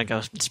you don't want to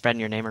go spreading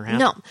your name around.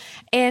 No.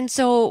 And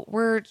so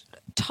we're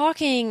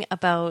talking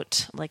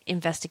about like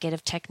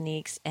investigative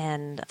techniques,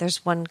 and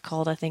there's one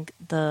called, I think,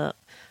 the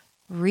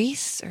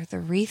Reese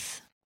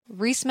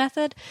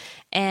method.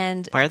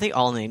 And why are they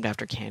all named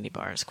after candy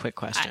bars? Quick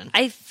question.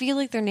 I feel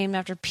like they're named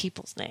after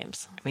people's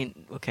names. I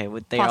mean, okay,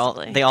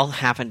 Possibly. they all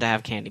happen to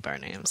have candy bar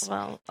names.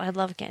 Well, I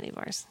love candy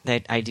bars.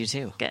 I do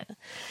too. Good.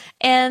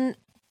 And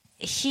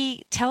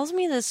he tells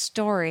me this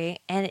story,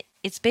 and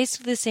it's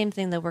basically the same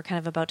thing that we're kind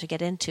of about to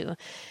get into.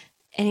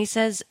 And he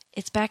says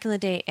it's back in the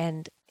day,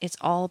 and it's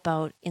all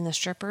about in the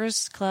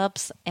strippers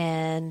clubs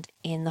and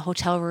in the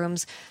hotel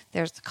rooms.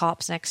 There's the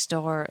cops next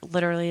door,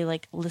 literally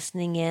like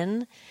listening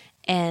in,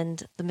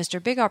 and the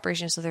Mr. Big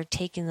operation. So they're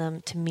taking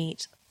them to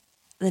meet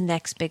the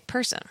next big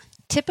person.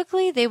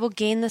 Typically, they will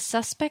gain the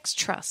suspect's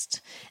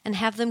trust and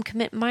have them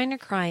commit minor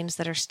crimes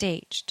that are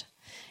staged,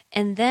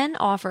 and then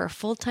offer a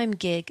full-time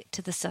gig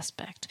to the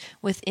suspect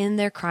within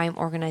their crime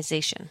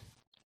organization.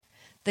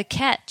 The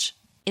catch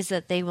is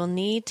that they will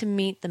need to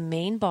meet the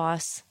main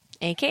boss,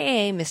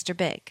 aka Mr.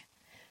 Big.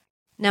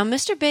 Now,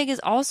 Mr. Big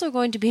is also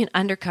going to be an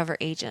undercover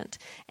agent,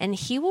 and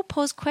he will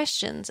pose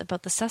questions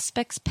about the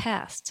suspect's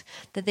past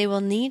that they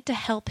will need to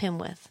help him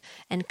with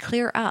and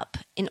clear up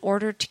in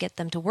order to get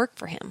them to work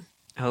for him.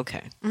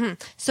 Okay. Mm-hmm.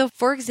 So,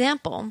 for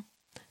example,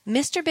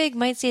 Mr. Big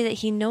might say that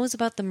he knows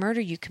about the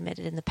murder you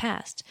committed in the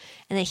past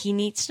and that he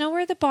needs to know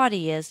where the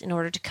body is in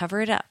order to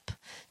cover it up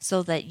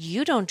so that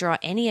you don't draw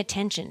any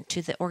attention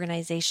to the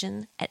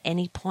organization at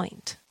any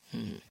point.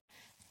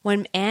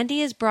 When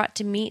Andy is brought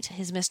to meet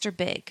his Mr.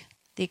 Big,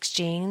 the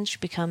exchange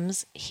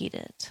becomes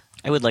heated.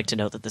 I would like to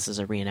note that this is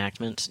a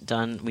reenactment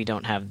done. We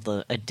don't have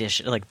the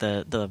addition, like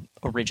the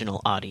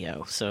original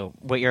audio. So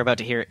what you're about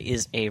to hear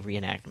is a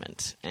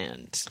reenactment.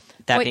 And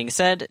that being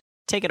said,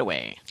 take it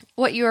away.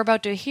 What you are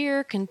about to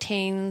hear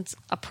contains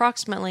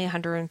approximately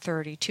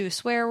 132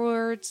 swear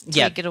words.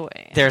 Yeah, take it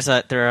away. There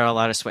are a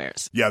lot of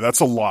swears. Yeah, that's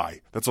a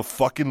lie. That's a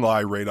fucking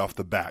lie right off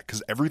the bat.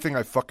 Because everything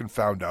I fucking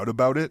found out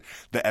about it,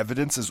 the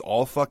evidence is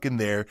all fucking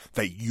there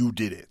that you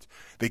did it.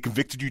 They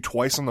convicted you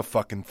twice on the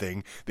fucking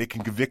thing. They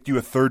can convict you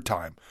a third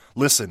time.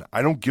 Listen,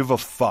 I don't give a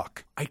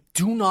fuck. I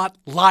do not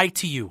lie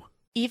to you.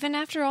 Even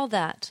after all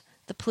that,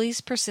 the police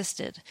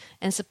persisted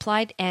and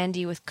supplied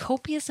Andy with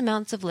copious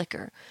amounts of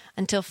liquor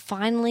until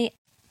finally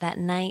that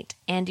night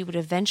Andy would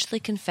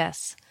eventually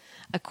confess,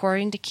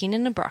 according to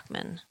Keenan and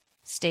Brockman,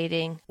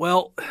 stating,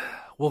 Well,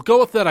 we'll go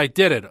with that I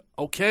did it,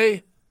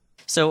 okay?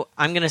 So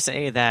I'm going to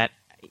say that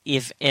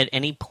if at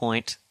any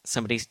point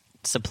somebody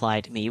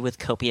supplied me with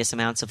copious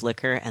amounts of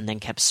liquor and then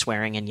kept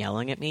swearing and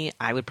yelling at me,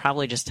 I would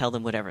probably just tell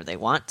them whatever they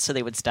want so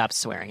they would stop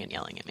swearing and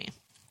yelling at me.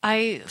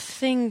 I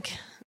think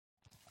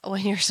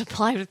when you're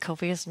supplied with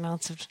copious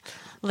amounts of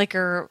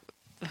liquor,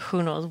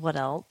 who knows what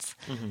else,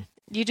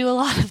 you do a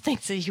lot of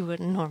things that you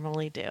wouldn't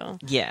normally do.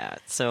 Yeah,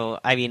 so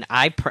I mean,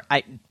 I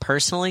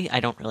personally, I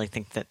don't really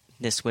think that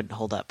this would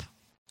hold up.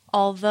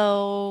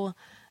 Although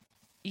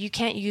you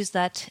can't use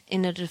that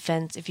in a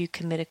defense if you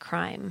commit a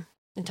crime.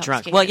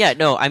 Drunk. Well, yeah,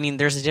 no, I mean,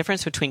 there's a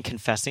difference between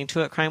confessing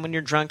to a crime when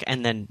you're drunk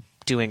and then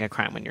doing a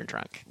crime when you're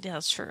drunk. Yeah,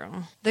 that's true.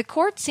 The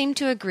court seemed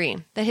to agree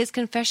that his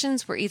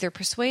confessions were either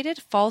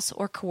persuaded, false,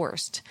 or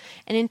coerced.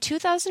 And in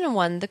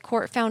 2001, the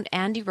court found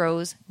Andy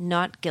Rose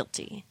not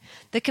guilty.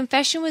 The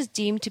confession was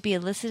deemed to be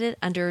elicited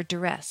under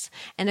duress.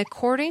 And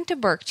according to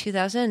Burke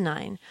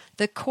 2009,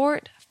 the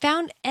court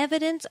found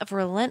evidence of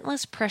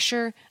relentless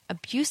pressure,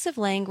 abusive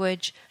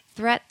language,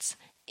 threats,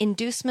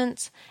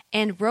 inducements,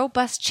 and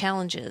robust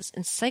challenges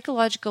in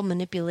psychological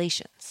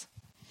manipulations.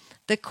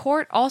 The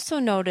court also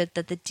noted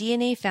that the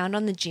DNA found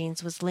on the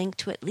jeans was linked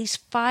to at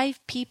least 5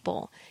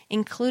 people,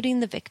 including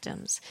the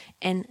victims,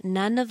 and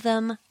none of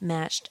them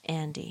matched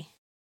Andy.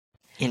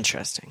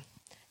 Interesting.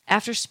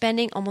 After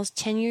spending almost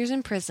 10 years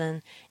in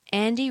prison,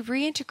 Andy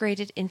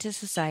reintegrated into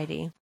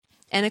society,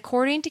 and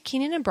according to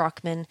Keenan and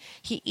Brockman,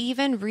 he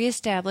even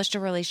reestablished a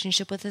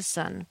relationship with his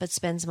son, but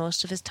spends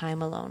most of his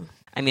time alone.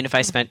 I mean, if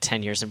I spent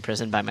 10 years in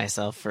prison by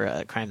myself for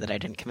a crime that I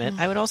didn't commit,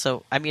 I would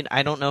also, I mean,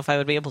 I don't know if I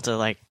would be able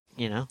to,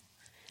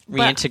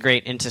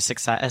 reintegrate into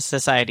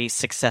society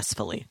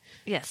successfully.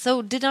 Yeah,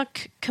 so did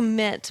not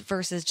commit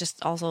versus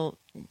just also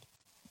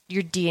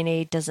your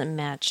DNA doesn't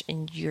match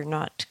and you're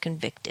not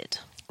convicted.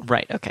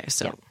 Right, okay,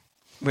 so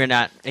we're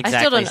not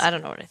exactly... I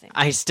don't know what I think.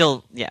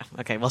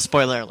 Okay, well,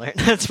 spoiler alert,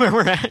 that's where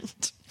we're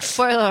at.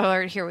 Spoiler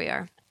alert, here we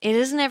are. It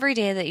isn't every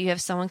day that you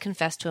have someone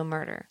confess to a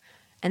murder,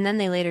 and then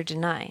they later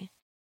deny.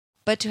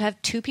 But to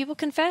have 2 people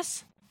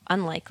confess?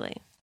 Unlikely.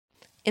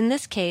 In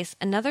this case,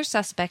 another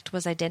suspect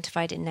was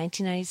identified in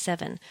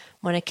 1997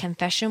 when a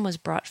confession was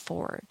brought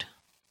forward.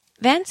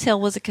 Vance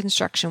Hill was a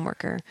construction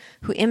worker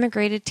who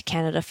immigrated to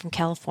Canada from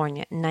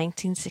California in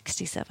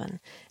 1967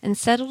 and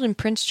settled in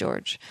Prince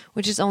George,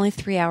 which is only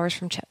 3 hours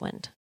from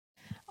Chetwynd.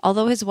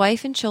 Although his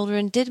wife and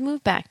children did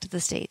move back to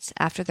the States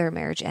after their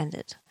marriage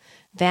ended,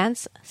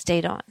 Vance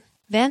stayed on.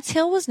 Vance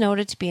Hill was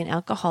noted to be an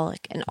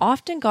alcoholic and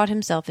often got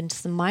himself into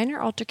some minor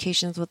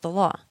altercations with the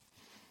law.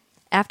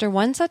 After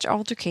one such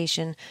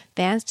altercation,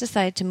 Vance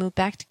decided to move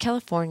back to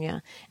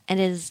California, and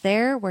it is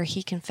there where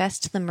he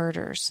confessed to the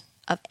murders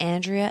of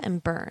Andrea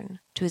and Byrne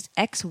to his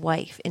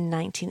ex-wife in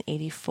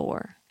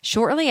 1984.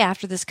 Shortly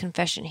after this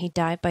confession, he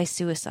died by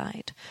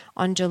suicide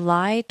on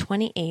July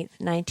 28,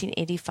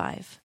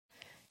 1985.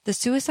 The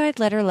suicide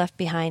letter left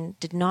behind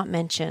did not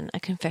mention a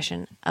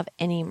confession of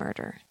any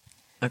murder.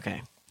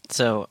 Okay,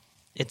 so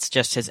it's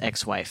just his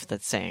ex-wife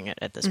that's saying it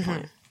at this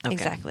point. Okay.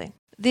 Exactly.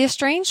 The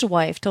estranged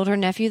wife told her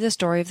nephew the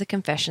story of the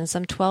confession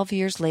some 12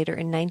 years later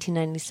in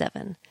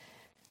 1997.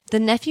 The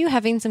nephew,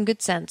 having some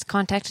good sense,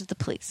 contacted the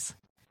police.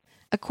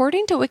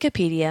 According to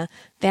Wikipedia,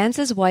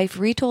 Vance's wife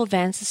retold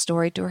Vance's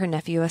story to her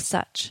nephew as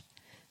such.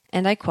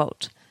 And I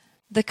quote,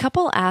 "The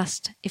couple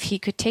asked if he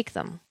could take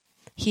them.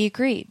 He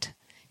agreed.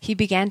 He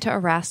began to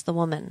harass the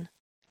woman.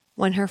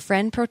 When her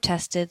friend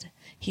protested,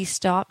 he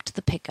stopped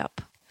the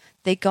pickup.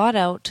 They got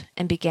out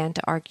and began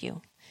to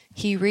argue.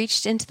 He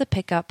reached into the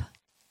pickup,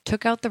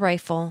 took out the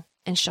rifle,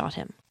 and shot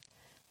him.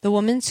 The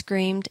woman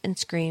screamed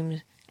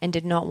and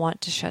did not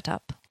want to shut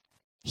up.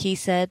 He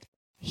said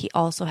he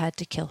also had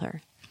to kill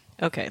her."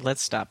 Okay,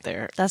 let's stop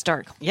there. That's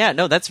dark. Yeah,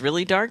 no, that's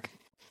really dark.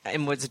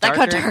 And what's That darker?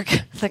 got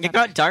dark. It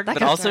got dark, That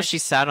but got also dark. she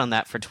sat on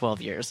that for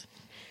 12 years.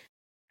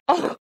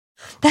 Oh,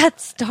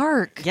 that's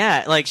dark.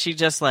 Yeah, like she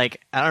just I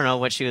don't know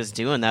what she was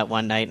doing that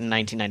one night in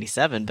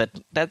 1997, but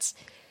that's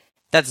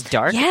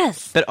dark.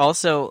 Yes. But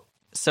also,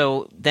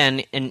 so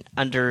then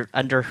under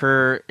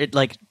her,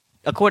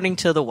 according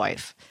to the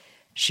wife,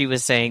 she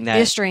was saying that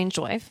The estranged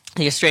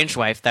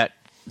wife. that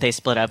they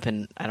split up,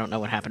 and I don't know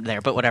what happened there,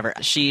 but whatever.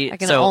 I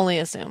can only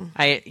assume.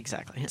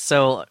 Exactly.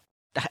 So,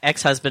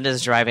 ex-husband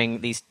is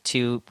driving these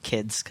 2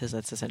 kids, because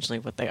that's essentially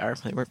what they are.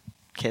 They were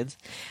kids.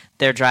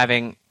 They're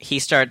driving. He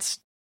starts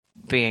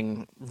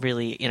being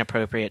really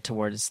inappropriate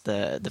towards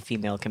the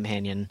female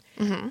companion,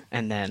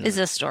 and then Is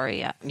this story,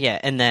 yeah. yeah,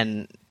 and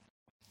then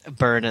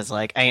Byrne is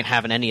like, "I ain't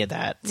having any of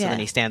that." So Yeah. then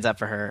he stands up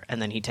for her,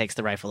 and then he takes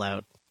the rifle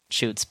out,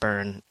 shoots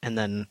Byrne, and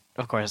then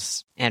of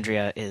course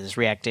Andrea is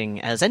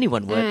reacting as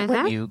anyone would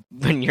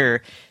when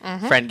your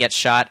friend gets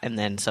shot, and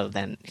then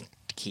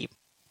he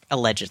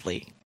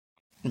allegedly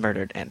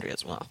murdered Andrea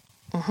as well.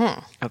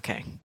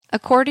 Okay.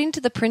 According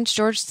to the Prince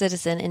George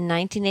Citizen in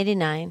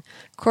 1989,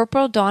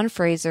 Corporal Don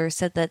Fraser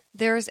said that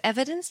there is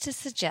evidence to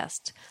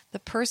suggest the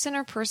person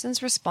or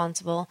persons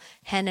responsible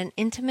had an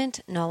intimate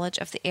knowledge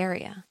of the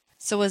area.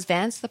 So was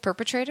Vance the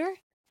perpetrator?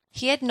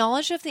 He had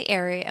knowledge of the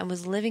area and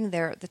was living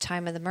there at the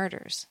time of the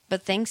murders.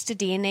 But thanks to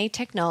DNA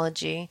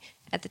technology,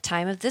 at the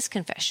time of this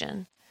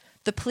confession,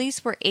 the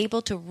police were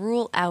able to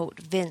rule out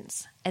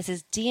Vince, as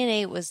his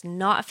DNA was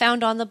not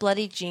found on the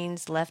bloody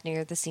jeans left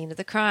near the scene of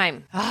the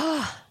crime.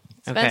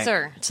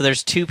 Spencer. Okay. So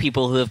there's 2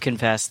 people who have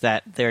confessed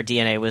that their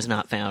DNA was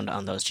not found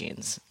on those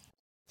jeans.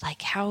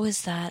 How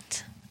is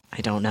that?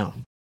 I don't know.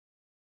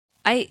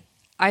 I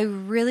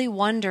really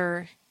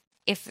wonder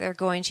if they're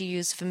going to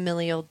use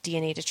familial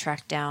DNA to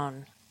track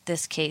down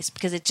this case,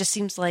 because it just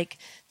seems like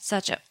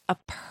such a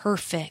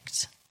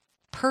perfect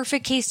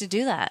case to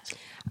do that.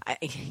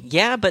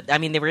 Yeah, but I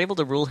mean, they were able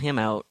to rule him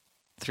out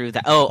through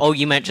that. Oh,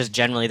 you meant just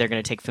generally they're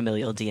going to take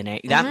familial DNA.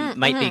 That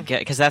might be good,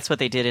 because that's what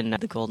they did in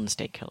the Golden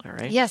State Killer,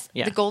 right? Yes,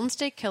 Yeah. the Golden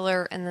State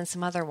Killer and then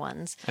some other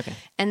ones. Okay.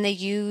 And they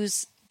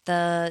use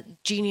the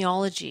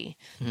genealogy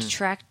to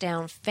track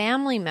down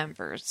family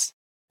members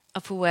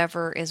of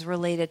whoever is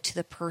related to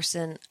the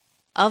person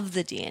of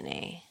the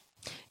DNA.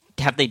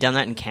 Have they done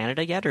that in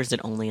Canada yet, or is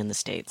it only in the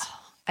States?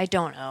 I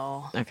don't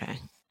know. Okay.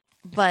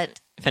 But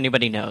if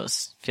anybody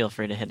knows, feel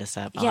free to hit us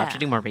up. I'll Yeah. have to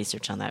do more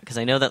research on that because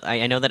I know that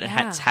it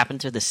has Yeah.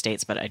 happened to the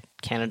States, but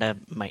Canada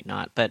might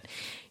not. But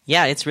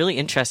yeah, it's really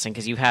interesting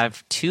because you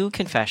have two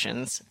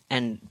confessions,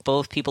 and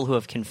both people who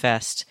have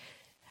confessed.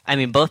 I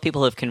mean, both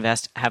people who have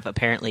confessed have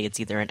apparently it's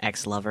either an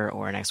ex-lover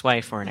or an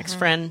ex-wife or an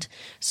ex-friend.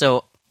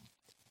 So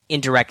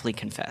indirectly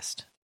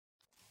confessed.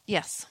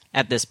 yes.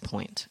 At this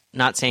point,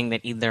 not saying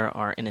that either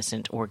are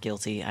innocent or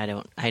guilty. I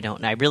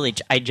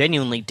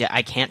genuinely,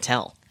 I can't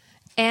tell.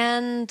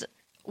 And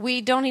we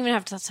don't even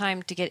have the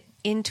time to get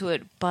into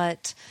it,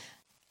 but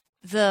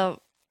the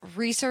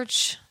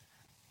research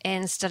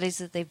and studies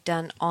that they've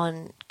done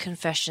on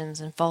confessions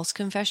and false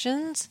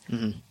confessions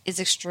is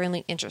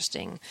extremely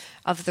interesting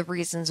of the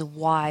reasons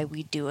why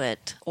we do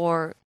it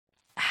or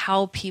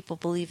how people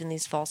believe in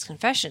these false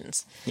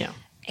confessions. Yeah.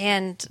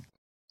 And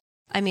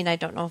I mean, I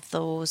don't know if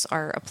those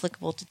are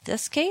applicable to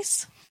this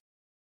case,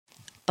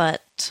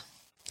 but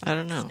I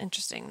don't know. it's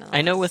interesting.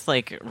 I know with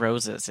like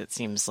roses, it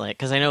seems like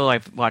because I know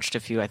I've watched a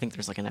few. I think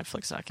there's like a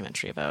Netflix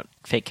documentary about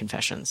fake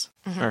confessions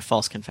or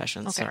false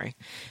confessions. Okay. Sorry,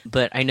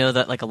 but I know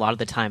that like a lot of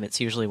the time,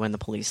 it's usually when the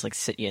police like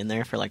sit you in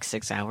there for like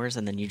 6 hours,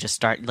 and then you just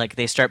start like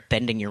they start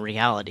bending your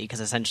reality because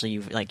essentially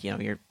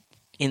you're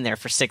in there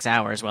for 6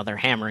 hours while they're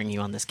hammering you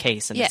on this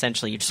case, and Yeah.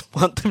 essentially you just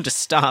want them to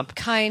stop.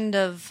 Kind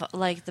of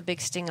like the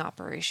big sting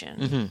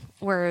operation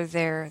where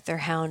they're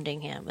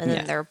hounding him and Yeah.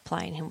 then they're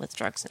applying him with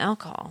drugs and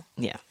alcohol.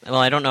 Yeah. Well,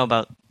 I don't know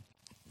about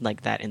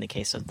like that in the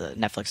case of the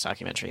Netflix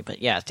documentary, but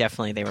yeah,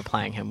 definitely they were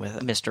plying him with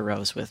Mr.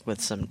 Rose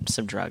with some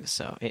drugs.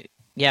 So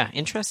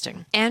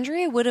interesting.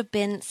 Andrea would have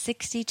been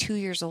 62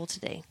 years old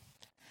today.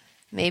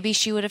 Maybe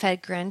she would have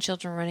had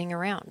grandchildren running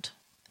around.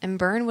 And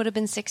Byrne would have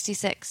been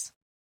 66.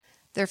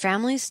 Their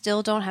families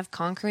still don't have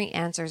concrete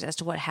answers as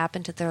to what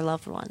happened to their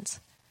loved ones.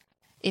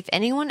 If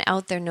anyone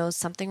out there knows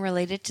something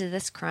related to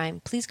this crime,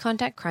 please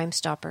contact Crime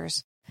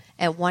Stoppers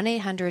at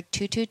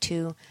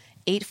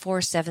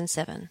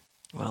 1-800-222-8477.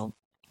 Well,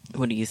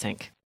 what do you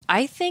think?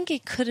 I think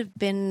it could have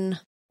been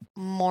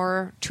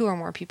two or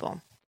more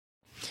people.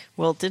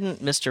 Well,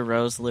 didn't Mr.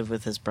 Rose live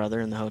with his brother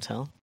in the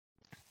hotel?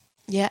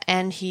 Yeah,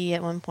 and he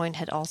at one point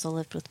had also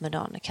lived with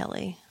Madonna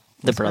Kelly.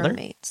 The with brother?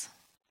 roommates.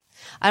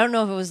 I don't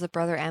know if it was the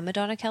brother and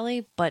Madonna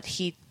Kelly, but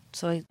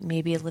so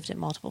maybe it lived at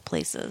multiple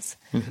places.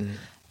 Mm-hmm.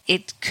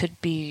 It could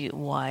be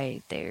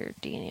why their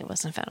DNA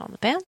wasn't found on the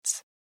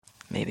pants.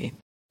 Maybe.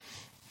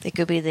 It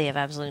could be they have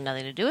absolutely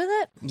nothing to do with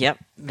it. Yep,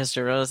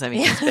 Mr. Rose. I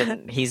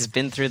mean, he's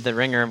been through the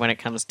ringer when it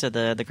comes to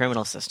the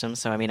criminal system.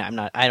 So I mean,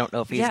 I don't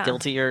know if he's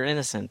guilty or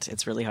innocent.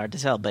 It's really hard to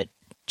tell. But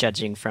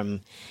judging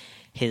from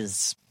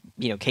his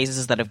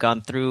cases that have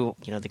gone through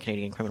the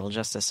Canadian criminal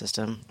justice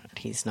system,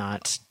 he's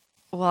not.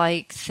 Well,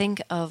 I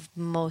think of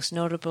most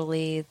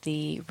notably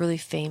the really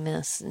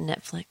famous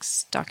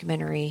Netflix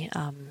documentary,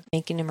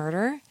 Making a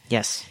Murder.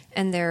 Yes.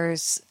 And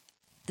there's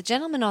the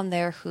gentleman on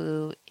there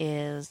who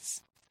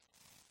is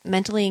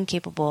mentally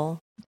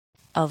incapable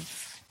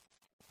of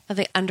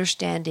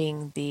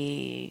understanding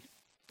the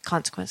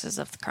consequences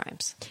of the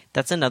crimes.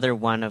 That's another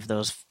one of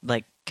those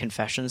like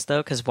confessions, though,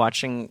 because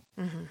watching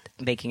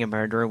Making a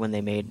Murderer when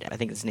they made, I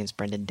think his name's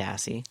Brendan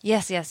Dassey.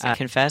 Yes.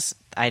 Confess,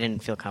 I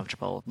didn't feel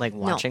comfortable. Like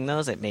watching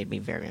those, it made me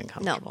very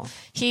uncomfortable. No,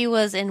 he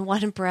was in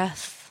one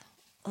breath,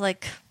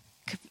 like,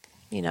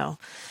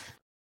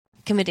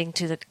 committing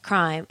to the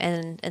crime,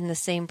 and in the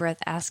same breath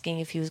asking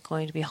if he was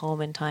going to be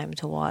home in time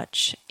to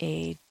watch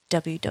a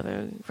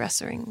WWE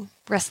wrestling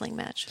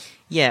match.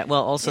 Yeah,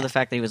 well, also the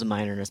fact that he was a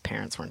minor and his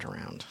parents weren't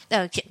around.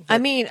 Okay, I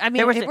mean,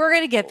 if we're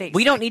going to get big,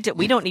 we don't need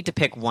to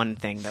pick one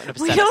thing that would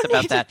upset us don't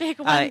about need that. to pick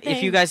one If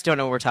thing. you guys don't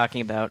know what we're talking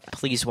about,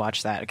 please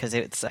watch that because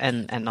it's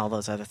and all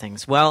those other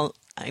things. Well,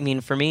 I mean,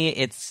 for me,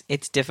 it's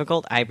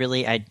difficult.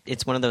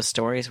 It's one of those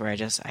stories where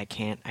I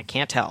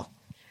can't tell.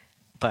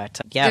 But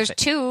there's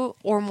two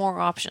or more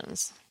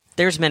options.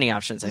 There's many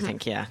options. I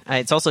think. Yeah,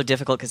 it's also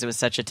difficult because it was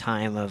such a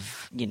time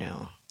of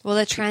Well,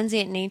 the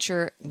transient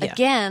nature,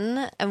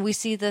 again, and we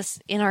see this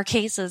in our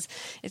cases,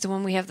 it's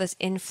when we have this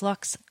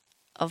influx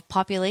of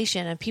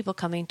population and people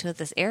coming to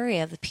this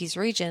area of the Peace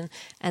region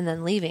and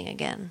then leaving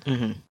again.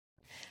 Mm-hmm.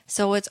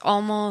 So it's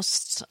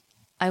almost,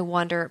 I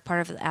wonder,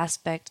 part of the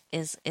aspect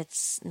is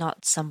it's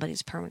not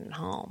somebody's permanent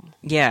home.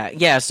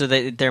 Yeah. So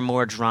they're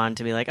more drawn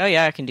to be like, oh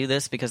yeah, I can do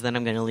this because then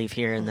I'm going to leave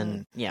here and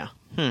then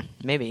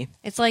maybe.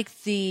 It's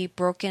like the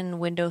broken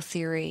window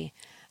theory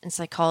in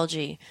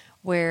psychology,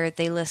 where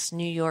they list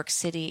New York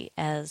City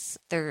as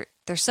their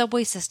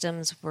subway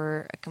systems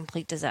were a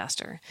complete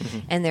disaster,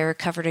 and they were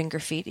covered in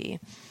graffiti.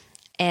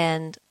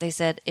 And they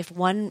said if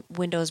one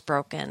window is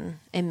broken,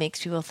 it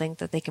makes people think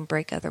that they can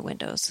break other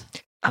windows.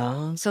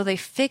 So they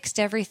fixed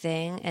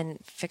everything and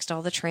fixed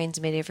all the trains,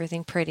 made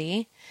everything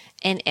pretty.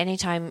 And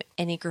anytime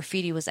any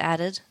graffiti was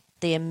added,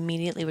 they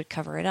immediately would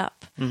cover it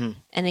up. Mm-hmm.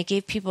 And it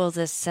gave people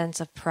this sense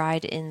of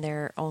pride in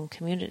their own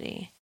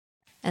community.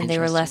 And they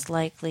were less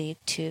likely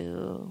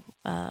to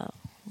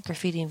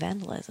graffiti and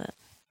vandalize it.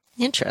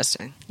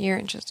 Interesting. You're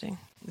interesting.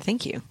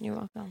 Thank you. You're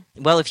welcome.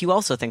 Well, if you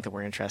also think that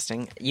we're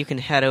interesting, you can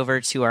head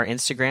over to our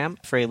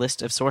Instagram for a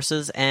list of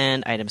sources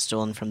and items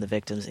stolen from the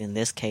victims in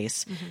this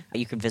case.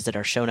 You can visit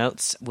our show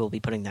notes. We'll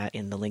be putting that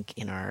in the link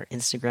in our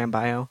Instagram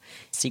bio,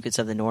 Secrets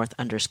of the North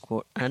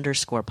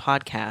 __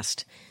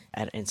 podcast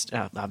at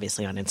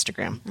obviously on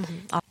Instagram.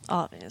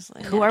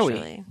 Obviously. Who are we?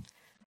 naturally.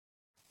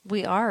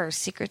 We are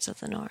Secrets of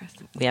the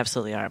North. We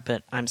absolutely are,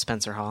 but I'm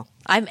Spencer Hall.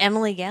 I'm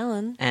Emily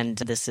Gallen. And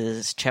this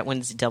is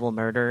Chetwynd's double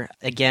murder.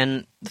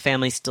 Again, the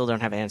families still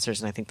don't have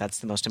answers, and I think that's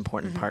the most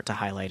important part to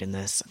highlight in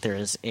this. There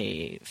is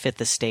a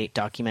Fifth Estate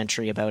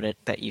documentary about it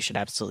that you should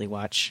absolutely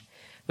watch,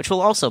 which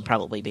will also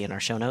probably be in our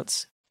show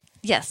notes.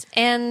 Yes,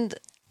 and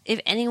if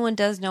anyone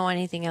does know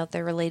anything out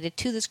there related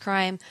to this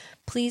crime,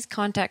 please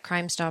contact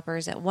Crime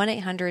Stoppers at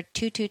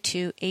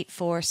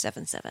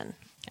 1-800-222-8477.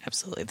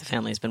 Absolutely. The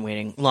family's been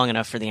waiting long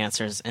enough for the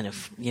answers, and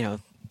if,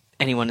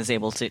 anyone is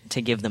able to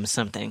give them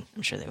something,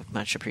 I'm sure they would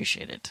much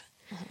appreciate it.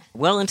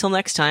 Well, until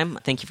next time,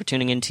 thank you for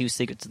tuning in to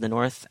Secrets of the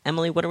North.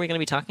 Emily, what are we going to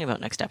be talking about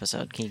next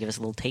episode? Can you give us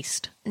a little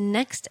taste?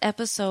 Next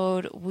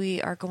episode,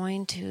 we are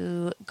going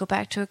to go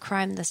back to a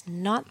crime that's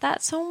not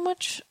that so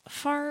much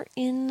far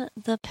in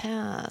the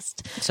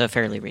past. It's a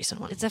fairly recent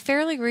one. It's a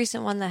fairly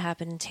recent one that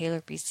happened in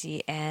Taylor,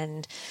 BC,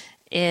 and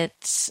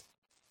it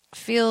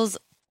feels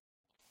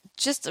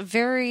just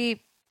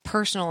very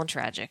personal and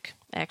tragic,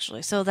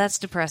 actually. So that's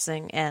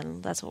depressing,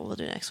 and that's what we'll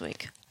do next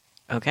week.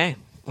 Okay.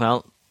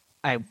 Well,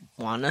 I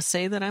want to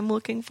say that I'm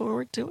looking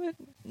forward to it.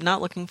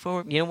 Not looking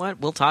forward. You know what?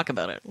 We'll talk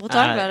about it. We'll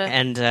talk about it.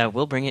 And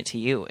we'll bring it to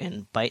you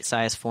in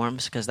bite-sized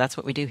forms, because that's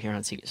what we do here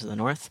on Secrets of the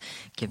North.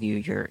 Give you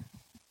your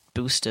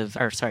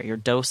your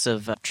dose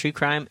of true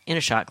crime in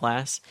a shot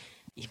glass,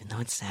 even though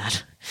it's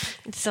sad.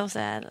 It's so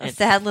sad. A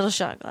sad little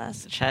shot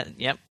glass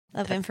Yep.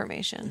 of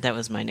information. That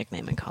was my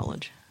nickname in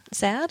college.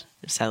 Sad?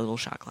 Sad little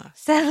shot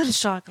glass. Sad little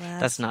shot glass.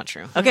 That's not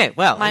true. Okay,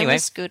 well, Mine anyway.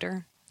 was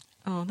Scooter.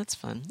 Oh, that's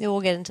fun. Yeah, we'll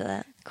get into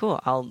that.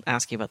 Cool. I'll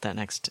ask you about that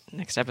next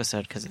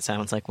episode, because it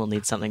sounds like we'll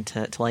need something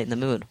to lighten the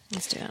mood.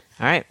 Let's do it.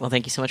 All right. Well,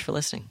 thank you so much for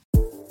listening.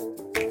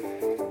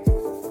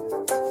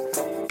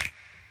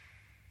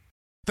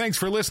 Thanks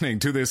for listening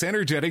to this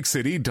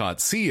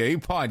energeticcity.ca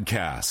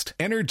podcast.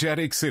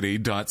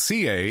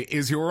 Energeticcity.ca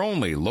is your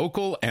only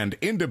local and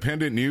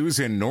independent news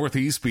in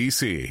Northeast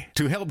BC.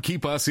 To help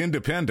keep us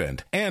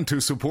independent and to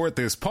support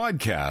this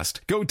podcast,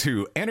 go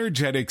to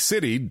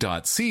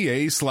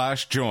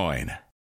energeticcity.ca/join.